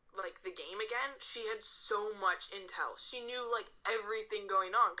into like the game again. She had so much intel. She knew like everything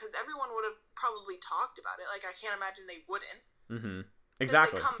going on because everyone would have probably talked about it. Like I can't imagine they wouldn't. Mm-hmm.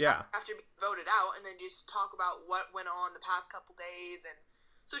 Exactly. They come Yeah. back after being voted out and then just talk about what went on the past couple days, and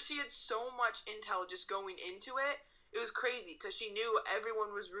so she had so much intel just going into it. It was crazy because she knew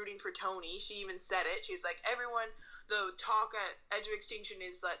everyone was rooting for Tony. She even said it. She was like, the talk at Edge of Extinction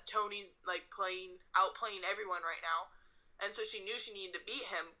is that Tony's like outplaying everyone right now. And so she knew she needed to beat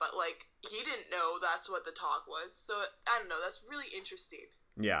him, but like he didn't know that's what the talk was. So I don't know. That's really interesting.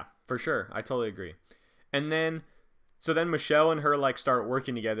 Yeah, for sure. I totally agree. And then, so then Michelle and her like start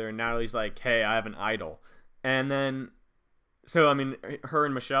working together, and Natalie's like, "Hey, I have an idol." And then, so I mean, her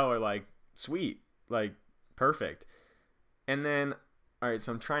and Michelle are like, sweet, like perfect. And then, all right,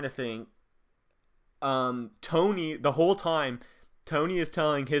 so I'm trying to think. Tony, the whole time, Tony is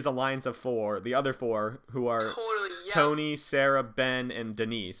telling his alliance of 4, the other 4, who are Totally, yeah. Tony, Sarah, Ben, and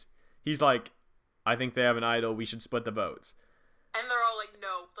Denise. He's like, "I think they have an idol. We should split the votes." And they're all like,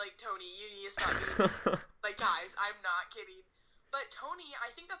 "No, like Tony, you need to stop doing this." Like, guys, I'm not kidding. But Tony, I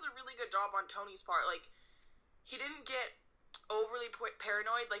think that's a really good job on Tony's part. Like, he didn't get overly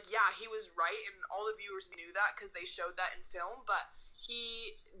paranoid. Like, yeah, he was right, and all the viewers knew that because they showed that in film. But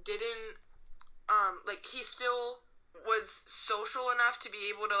he didn't, like, he still was social enough to be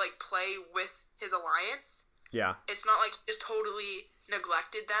able to like play with his alliance. Yeah. It's not like he just totally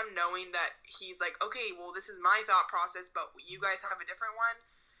neglected them, knowing that he's like, okay, well, this is my thought process, but you guys have a different one.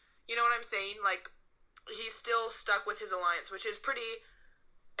 You know what I'm saying? Like, he's still stuck with his alliance, which is pretty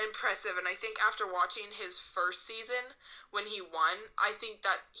impressive. And I think after watching his first season when he won, I think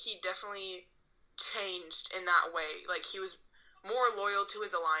that he definitely changed in that way. Like, he was more loyal to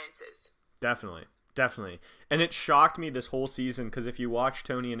his alliances. Definitely. And it shocked me this whole season because if you watch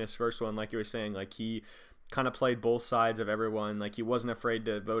Tony in his first one, like you were saying, like he kind of played both sides of everyone. Like he wasn't afraid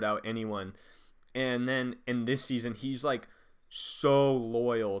to vote out anyone. And then in this season, he's like so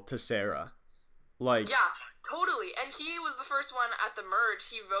loyal to Sarah. Like, yeah, totally. And he was the first one at the merge.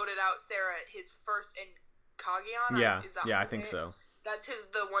 He voted out Sarah his first in Kageon. Yeah, Is that I think so. That's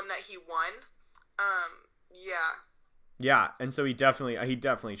the one that he won. Yeah. Yeah, and so he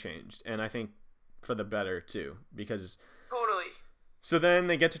definitely changed, and I think for the better too, because totally. So then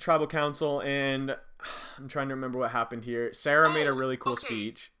they get to tribal council, and I'm trying to remember what happened here. Sarah made a really cool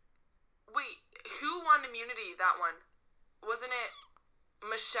speech. Wait, who won immunity that one? Wasn't it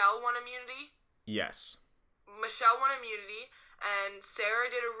Michelle won immunity? Yes. Michelle won immunity, and Sarah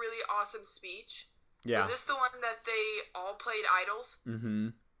did a really awesome speech. Yeah. Is this the one that they all played idols? Mm-hmm.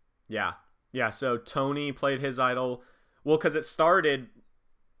 Yeah. Yeah, so Tony played his idol. Well, because it started,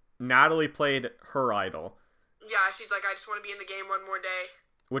 Natalie played her idol. Yeah, she's like, I just want to be in the game one more day.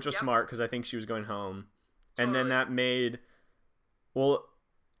 Which was smart, because I think she was going home. Totally. And then that made, well,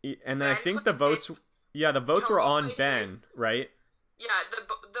 and then I think the votes, the votes Tony were on played Ben, his. right? Yeah, the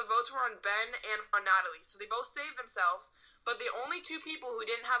votes were on Ben and on Natalie. So they both saved themselves, but the only 2 people who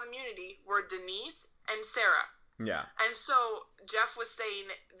didn't have immunity were Denise and Sarah. Yeah. And so Jeff was saying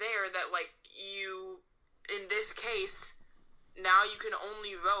there that, like, you, in this case, now you can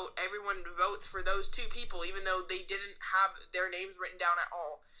only vote, everyone votes for those 2 people, even though they didn't have their names written down at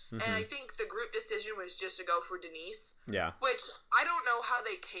all. Mm-hmm. And I think the group decision was just to go for Denise. Yeah. Which, I don't know how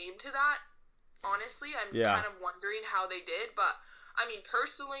they came to that, honestly. I'm kind of wondering how they did, but, I mean,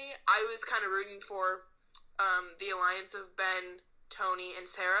 personally, I was kind of rooting for the alliance of Ben, Tony, and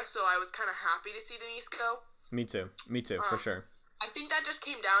Sarah, so I was kind of happy to see Denise go. Me too, for sure. I think that just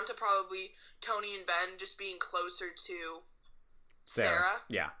came down to probably Tony and Ben just being closer to Sarah.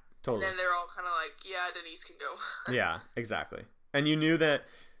 Yeah, totally. And then they're all kind of like, yeah, Denise can go. Yeah, exactly. And you knew that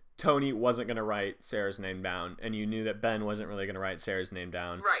Tony wasn't going to write Sarah's name down, and you knew that Ben wasn't really going to write Sarah's name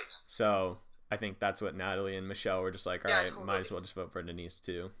down. Right. So I think that's what Natalie and Michelle were just like, all right, totally. might as well just vote for Denise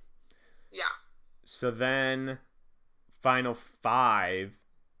too. Yeah. So then, final 5,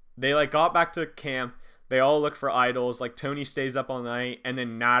 they like got back to camp. They all look for idols. Like Tony stays up all night, and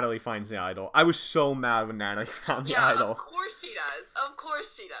then Natalie finds the idol. I was so mad when Natalie found the idol. Of course she does. Of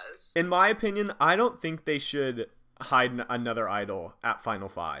course she does. In my opinion, I don't think they should hide another idol at final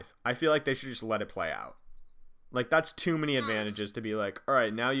 5. I feel like they should just let it play out. Like, that's too many advantages to be like, all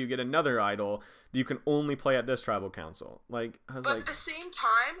right, now you get another idol that you can only play at this tribal council. Like, but at the same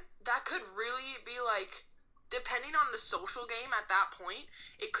time, that could really be like, depending on the social game at that point,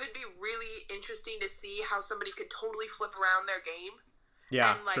 it could be really interesting to see how somebody could totally flip around their game.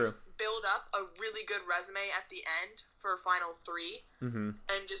 Yeah, and like true. build up a really good resume at the end for final 3,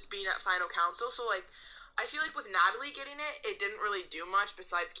 and just being at final council. So like, I feel like with Natalie getting it, it didn't really do much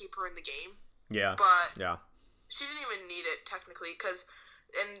besides keep her in the game. Yeah. But yeah. she didn't even need it technically, because,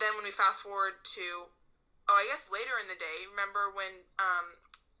 and then when we fast forward to, I guess later in the day, remember when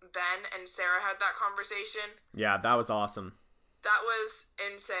Ben and Sarah had that conversation? Yeah, that was awesome. That was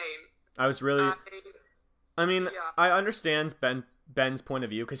insane. I was really. I mean, yeah. I understand Ben's point of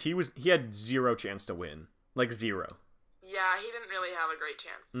view because he had 0 chance to win, like 0. Yeah, he didn't really have a great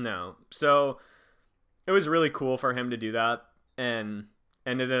chance. No, so it was really cool for him to do that, and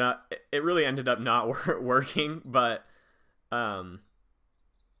it really ended up not working, but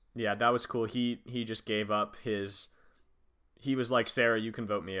yeah, that was cool. He just gave up his. He was like, Sarah, you can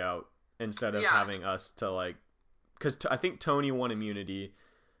vote me out instead of having us to like, because I think Tony won immunity,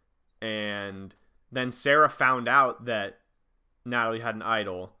 and then Sarah found out that Natalie had an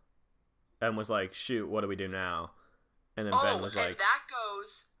idol, and was like, shoot, what do we do now? And then Ben was like, and that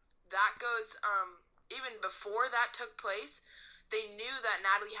goes. Even before that took place, they knew that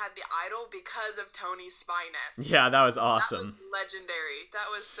Natalie had the idol because of Tony's spy nest. Yeah, that was awesome. That was legendary. That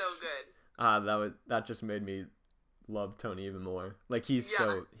was so good. That just made me love Tony even more. Like he's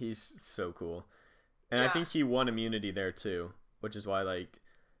so cool. And I think he won immunity there too, which is why like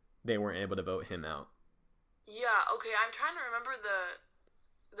they weren't able to vote him out. Yeah, okay, I'm trying to remember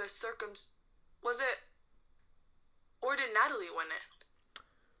the was it, or did Natalie win it?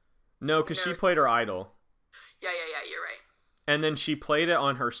 No, because she played her idol. Yeah, you're right. And then she played it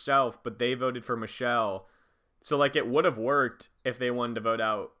on herself, but they voted for Michelle. So like it would have worked if they wanted to vote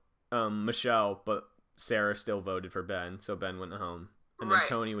out Michelle, but Sarah still voted for Ben, so Ben went home. And then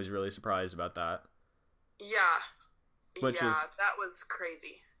Tony was really surprised about that. Yeah. That was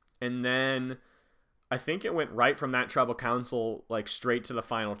crazy. And then I think it went right from that tribal council like straight to the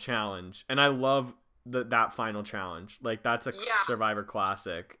final challenge. And I love that final challenge. Like that's a Survivor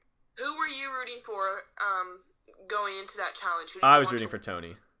classic. Who were you rooting for going into that challenge? I was rooting for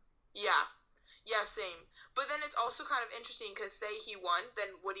Tony. Yeah, same. But then it's also kind of interesting because say he won, then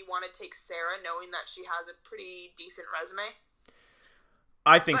would he want to take Sarah knowing that she has a pretty decent resume?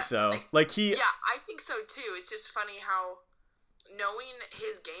 I think so. Yeah, I think so too. It's just funny how knowing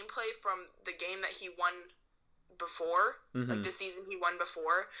his gameplay from the game that he won before, like the season he won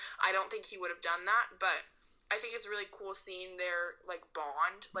before, I don't think he would have done that, but I think it's really cool seeing their like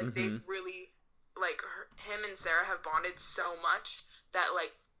bond. Like they've really, like him and Sarah have bonded so much that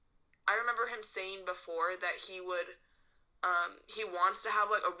like I remember him saying before that he would he wants to have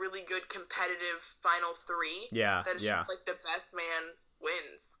like a really good competitive final 3. Yeah. That is just, like the best man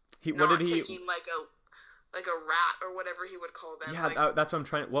wins. What did he taking like a rat or whatever he would call them. Yeah, like, that's what I'm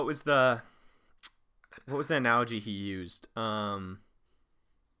trying. What was the analogy he used?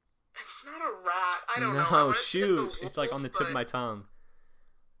 It's not a rat. I don't know. No, shoot. It's like on the tip of my tongue.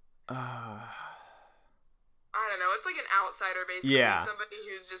 I don't know. It's like an outsider, basically. Yeah. Somebody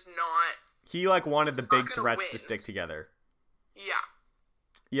who's just not. He like wanted the big threats win. to stick together. Yeah.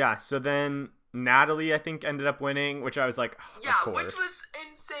 Yeah. So then Natalie, I think, ended up winning, which I was like, oh, yeah, of course. Which was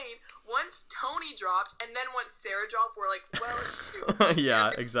insane. Once Tony dropped, and then once Sarah dropped, we're like, well, shoot.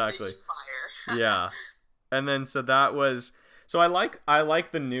 Yeah, exactly. Fire. Yeah. And then so that was. So I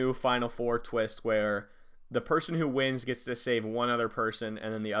like the new Final Four twist where the person who wins gets to save one other person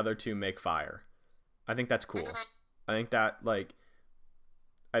and then the other 2 make fire. I think that's cool. I think that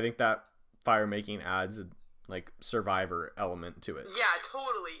fire making adds a like Survivor element to it. Yeah,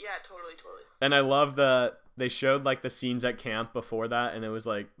 totally. And I love they showed like the scenes at camp before that, and it was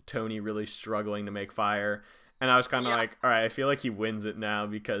like Tony really struggling to make fire, and I was kind of like, all right, I feel like he wins it now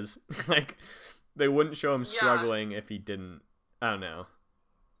because like they wouldn't show him struggling if he didn't. I don't know.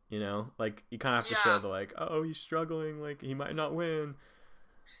 You know, like you kind of have to show the like, oh, he's struggling, like he might not win.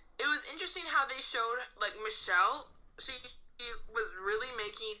 It was interesting how they showed like Michelle. She was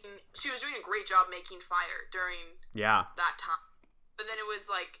doing a great job making fire during that time. But then it was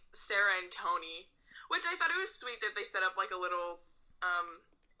like Sarah and Tony, which I thought it was sweet that they set up like a little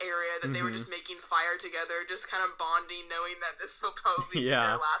area that they were just making fire together, just kind of bonding, knowing that this will probably be their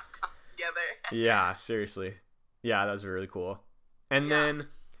last time together. Yeah, seriously. Yeah, that was really cool. And then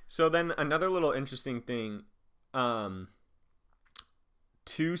another little interesting thing,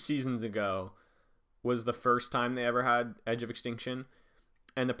 2 seasons ago was the first time they ever had Edge of Extinction,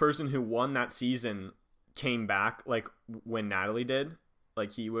 and the person who won that season came back, like when Natalie did,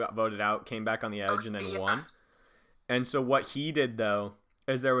 like he got voted out, came back on the Edge and then won. And so what he did though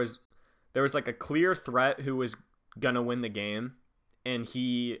is there was like a clear threat who was gonna win the game, and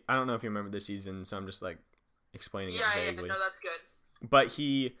I don't know if you remember this season, so I'm just like explaining it vaguely. Yeah, no, that's good. But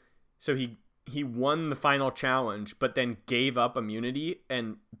he won the final challenge, but then gave up immunity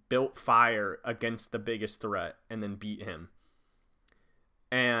and built fire against the biggest threat and then beat him.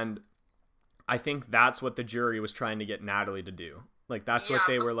 And I think that's what the jury was trying to get Natalie to do. Like, that's what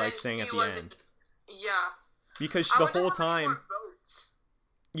they were like saying at the end. Yeah. Because the whole time.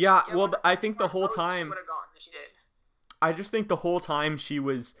 Yeah, well, I think the whole time. I just think the whole time she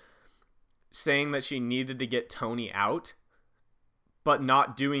was saying that she needed to get Tony out, but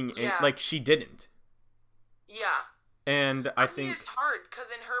not doing it. Like, she didn't. Yeah. And I think it's hard because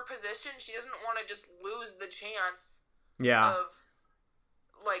in her position, she doesn't want to just lose the chance. Yeah. Of,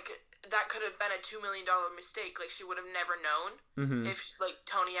 like, that could have been a $2 million mistake. Like, she would have never known if, like,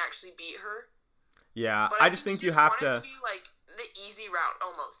 Tony actually beat her. Yeah, but I just think you have to be, like, the easy route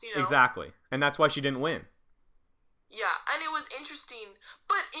almost, you know? Exactly. And that's why she didn't win. Yeah, and it was interesting,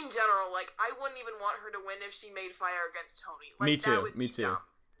 but in general, like, I wouldn't even want her to win if she made fire against Tony. Like, me too. Dumb.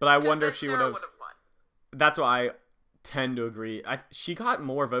 But I wonder if she would have won. That's why I tend to agree. She got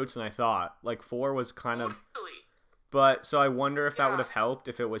more votes than I thought. Like, 4 was kind of But so I wonder if that would have helped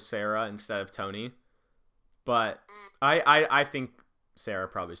if it was Sarah instead of Tony. But I think Sarah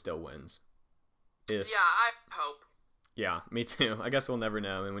probably still wins. Yeah, I hope. Yeah, me too. I guess we'll never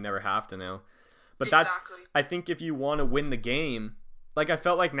know, and we never have to know. But that's, I think if you want to win the game, like, I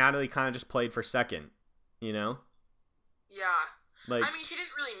felt like Natalie kind of just played for second, you know? Yeah. Like, I mean, she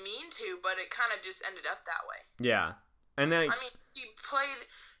didn't really mean to, but it kind of just ended up that way. Yeah. And then, I mean,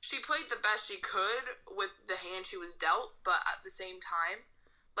 she played the best she could with the hand she was dealt, but at the same time,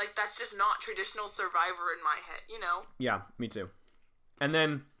 like, that's just not traditional Survivor in my head, you know? Yeah, me too. And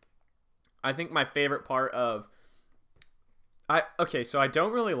then, I think my favorite part of so I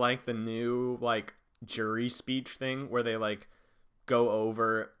don't really like the new, like, jury speech thing where they, like, go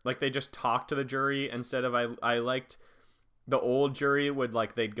over, like, they just talk to the jury instead of, I liked the old jury would,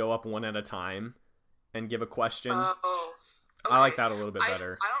 like, they'd go up one at a time and give a question. Oh, okay. I like that a little bit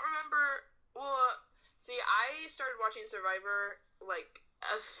better. I don't remember, well, see, I started watching Survivor, like,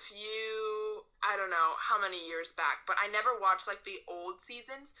 a few, I don't know how many years back, but I never watched, like, the old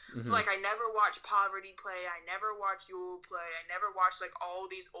seasons. So, like, I never watched Poverty play, I never watched Yule play, I never watched, like, all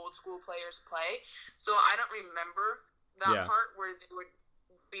these old school players play. So I don't remember that part where they would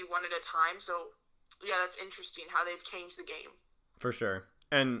be one at a time. So, yeah, that's interesting how they've changed the game. For sure.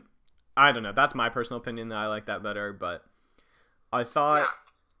 And I don't know, that's my personal opinion that I like that better, but I thought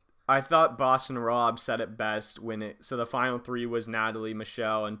Boston Rob said it best so the final 3 was Natalie,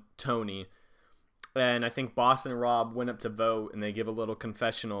 Michelle, and Tony. And I think Boston Rob went up to vote, and they give a little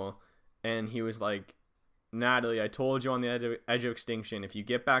confessional, and he was like, Natalie, I told you on the edge of extinction, if you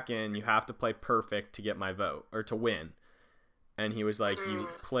get back in, you have to play perfect to get my vote, or to win. And he was like, you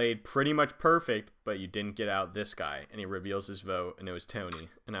played pretty much perfect, but you didn't get out this guy. And he reveals his vote, and it was Tony.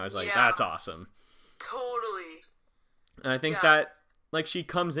 And I was like, that's awesome. Totally. And I think that, like, she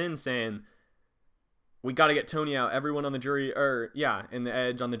comes in saying, we got to get Tony out. Everyone on the jury, in the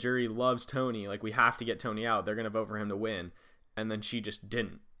Edge on the jury loves Tony. Like, we have to get Tony out. They're going to vote for him to win. And then she just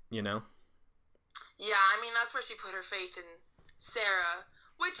didn't, you know? Yeah, I mean, that's where she put her faith in Sarah.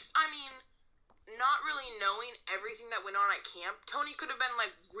 Which, I mean, not really knowing everything that went on at camp, Tony could have been,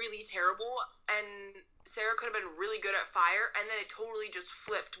 like, really terrible, and Sarah could have been really good at fire, and then it totally just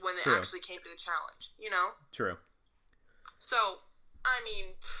flipped when it actually came to the challenge, you know? True. So, I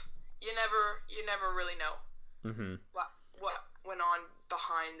mean, you never really know what went on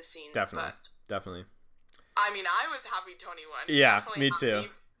behind the scenes. Definitely. I mean, I was happy Tony won. Yeah, definitely me too.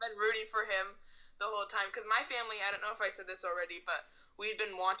 Been rooting for him the whole time because my family, I don't know if I said this already, but we'd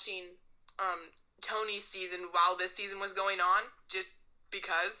been watching Tony's season while this season was going on, just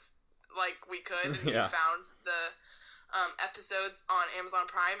because, like, we could. And we found the episodes on Amazon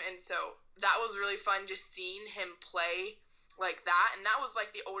Prime, and so that was really fun just seeing him play like that, and that was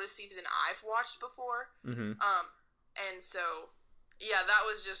like the oldest season I've watched before. And so that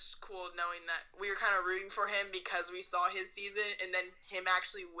was just cool knowing that we were kind of rooting for him because we saw his season and then him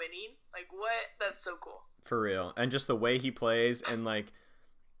actually winning. Like, what? That's so cool. For real. And just the way he plays, and like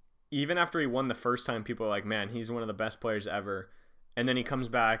even after he won the first time, people are like, man, he's one of the best players ever. And then he comes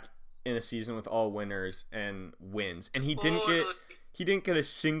back in a season with all winners and wins. And he didn't get a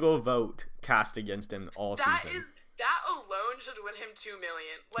single vote cast against him all season. That alone should win him $2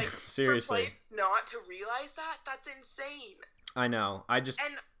 million. Like, seriously, for players not to realize that's insane. I know. And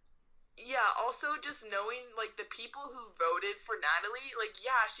yeah, also just knowing like the people who voted for Natalie, like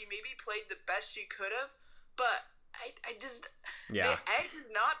yeah, she maybe played the best she could have, but I just the edge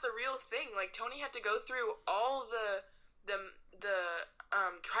is not the real thing. Like Tony had to go through all the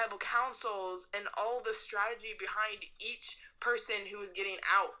tribal councils and all the strategy behind each person who was getting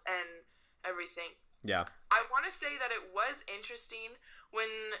out and everything. Yeah. I want to say that it was interesting when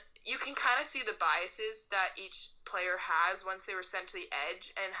you can kind of see the biases that each player has once they were sent to the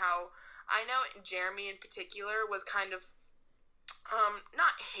edge, and how I know Jeremy in particular was kind of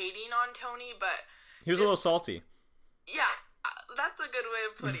not hating on Tony, but he was a little salty. Yeah, that's a good way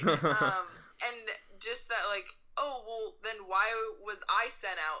of putting it. And just that, like, oh, well, then why was I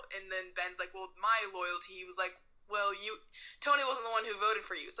sent out? And then Ben's like, well, my loyalty. He was like, well, Tony wasn't the one who voted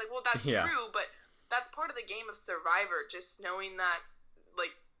for you. It's like, well, that's true, but that's part of the game of Survivor, just knowing that,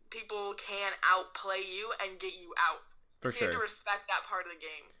 like, people can outplay you and get you out. For sure. You have to respect that part of the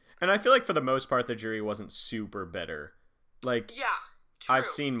game. And I feel like for the most part, the jury wasn't super bitter. Like, yeah, true, I've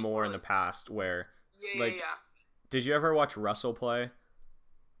seen more in the past where, yeah. Did you ever watch Russell play?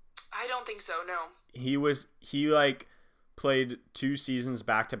 I don't think so, no. He played 2 seasons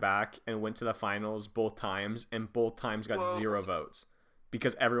back to back and went to the finals both times, and both times got 0 votes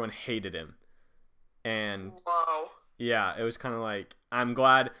because everyone hated him. And yeah, it was kind of like, I'm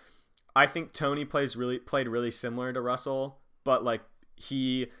glad. I think Tony played really similar to Russell, but like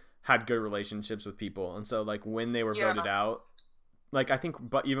he had good relationships with people, and so like when they were voted out, like I think,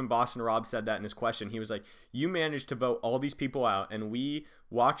 but even Boston Rob said that in his question. He was like, "You managed to vote all these people out, and we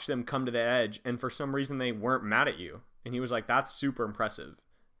watched them come to the edge, and for some reason they weren't mad at you." And he was like, "That's super impressive."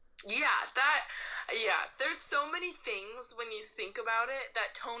 Yeah, there's so many things when you think about it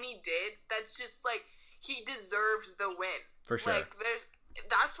that Tony did that's just like, he deserves the win. For sure. Like,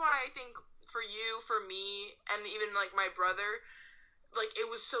 that's why I think for you, for me, and even like my brother, like it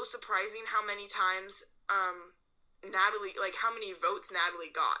was so surprising how many times Natalie, like how many votes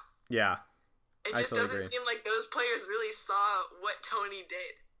Natalie got. Yeah. It just doesn't seem like those players really saw what Tony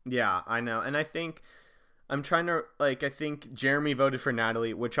did. Yeah, I know. And I think I think Jeremy voted for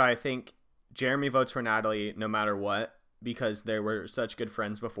Natalie, which I think Jeremy votes for Natalie no matter what, because they were such good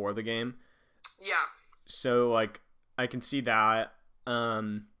friends before the game. Yeah. So, like, I can see that.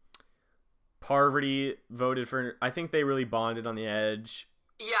 Parvati voted for, I think they really bonded on the edge.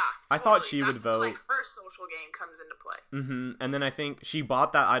 Yeah. I thought she would vote. Like, her social game comes into play. Mm-hmm. And then I think she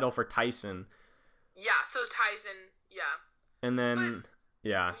bought that idol for Tyson. Yeah, so Tyson, yeah. And then,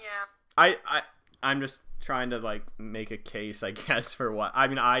 yeah. I'm just trying to, like, make a case, I guess, for what. I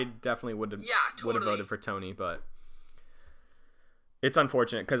mean, I definitely would have voted for Tony, but it's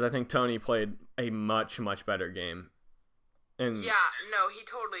unfortunate because I think Tony played a much, much better game. And yeah, no, he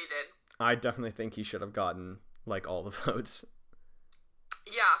totally did. I definitely think he should have gotten, like, all the votes.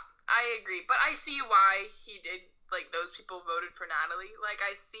 Yeah, I agree. But I see why he did, like, those people voted for Natalie. Like,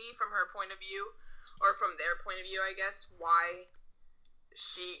 I see from her point of view, or from their point of view, I guess, why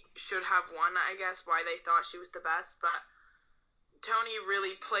she should have won, I guess, why they thought she was the best. But Tony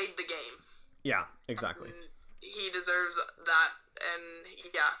really played the game. Yeah, exactly. And he deserves that, and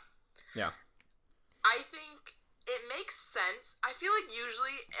yeah. Yeah. I think it makes sense. I feel like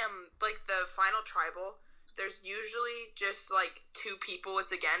usually, like, the final tribal, there's usually just, like, 2 people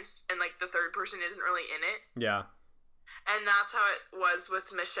it's against, and, like, the third person isn't really in it. Yeah. And that's how it was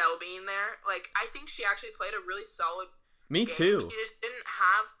with Michelle being there. Like, I think she actually played a really solid Me game. too. She just didn't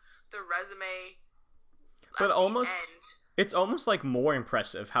have the resume but at almost the end. It's almost, like, more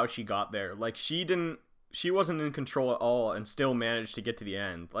impressive how she got there. Like, she wasn't in control at all and still managed to get to the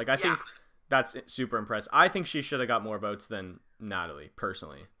end. Like, I think that's super impressive. I think she should have got more votes than Natalie,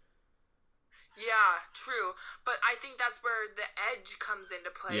 personally. Yeah, true. But I think that's where the edge comes into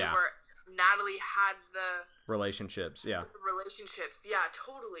play, Yeah. where Natalie had the relationships. Yeah. Yeah,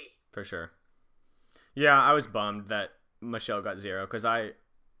 totally. For sure. Yeah, I was bummed that Michelle got 0 because I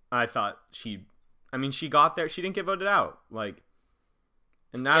thought she got there. She didn't get voted out. Like,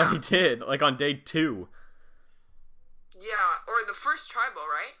 and Natalie did, like, on day 2. Yeah, or the first tribal,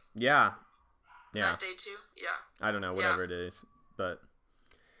 right? Yeah. Yeah. Not day 2? Yeah. I don't know, whatever it is. But.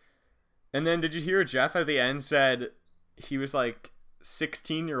 And then did you hear Jeff at the end said he was like,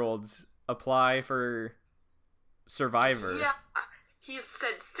 16-year-olds apply for Survivor? Yeah. He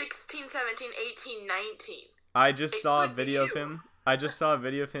said 16, 17, 18, 19. I just saw a video of him. I just saw a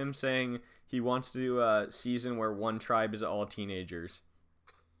video of him saying he wants to do a season where one tribe is all teenagers.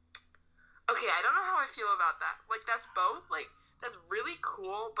 Okay, I don't know how I feel about that. Like, that's both. Like, that's really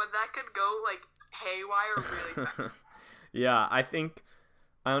cool, but that could go, like, haywire really fast. Yeah, I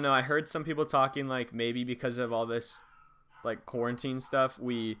don't know. I heard some people talking, like, maybe because of all this, like, quarantine stuff,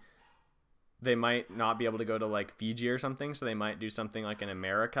 they might not be able to go to, like, Fiji or something, so they might do something, like, in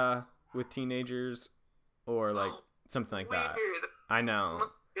America with teenagers or, like, something like that. Weird. I know.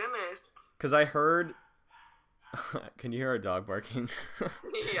 Oh, my goodness. Because I heard... Can you hear a dog barking?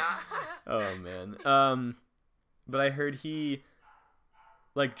 Yeah. Oh, man. But I heard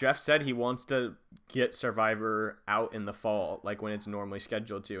like Jeff said, he wants to get Survivor out in the fall, like when it's normally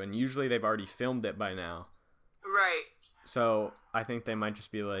scheduled to. And usually they've already filmed it by now. Right. So I think they might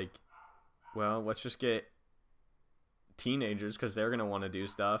just be like, well, let's just get teenagers because they're going to want to do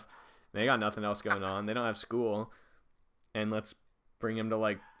stuff. They got nothing else going on. They don't have school. And let's bring them to,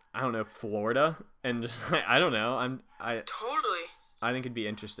 like, I don't know, Florida. And just, I don't know. Totally. I think it'd be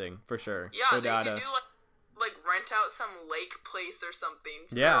interesting for sure. Yeah, they could do like rent out some lake place or something.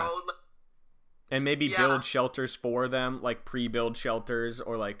 So yeah. like, and maybe build shelters for them, like pre-build shelters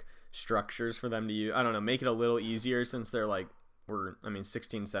or like structures for them to use. I don't know, make it a little easier since they're like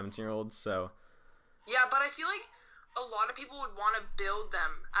 16, 17-year-olds. So yeah, but I feel like a lot of people would want to build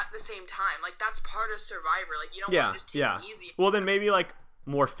them at the same time. Like that's part of Survivor. Like you don't want to just take it easy. Well, then maybe like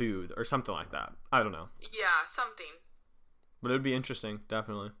more food or something like that. I don't know. Yeah, something. But it would be interesting,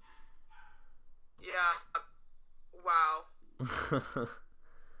 definitely. Yeah. Wow. The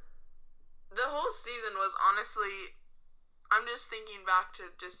whole season was honestly, I'm just thinking back to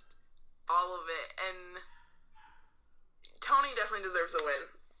just all of it, and Tony definitely deserves a win.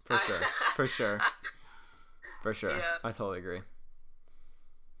 For sure. For sure. For sure. Yeah. I totally agree.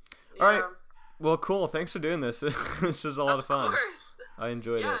 Yeah. All right. Well, cool. Thanks for doing this. This was a lot of fun. Of course. I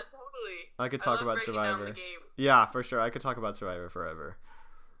enjoyed it. Yeah, totally. I could talk about Survivor. Yeah, for sure. I could talk about Survivor forever.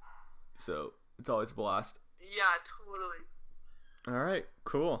 So, it's always a blast. Yeah, totally. All right,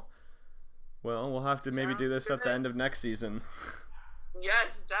 cool. Well, we'll have to maybe do this at the end of next season.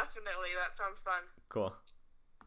 Yes, definitely. That sounds fun. Cool.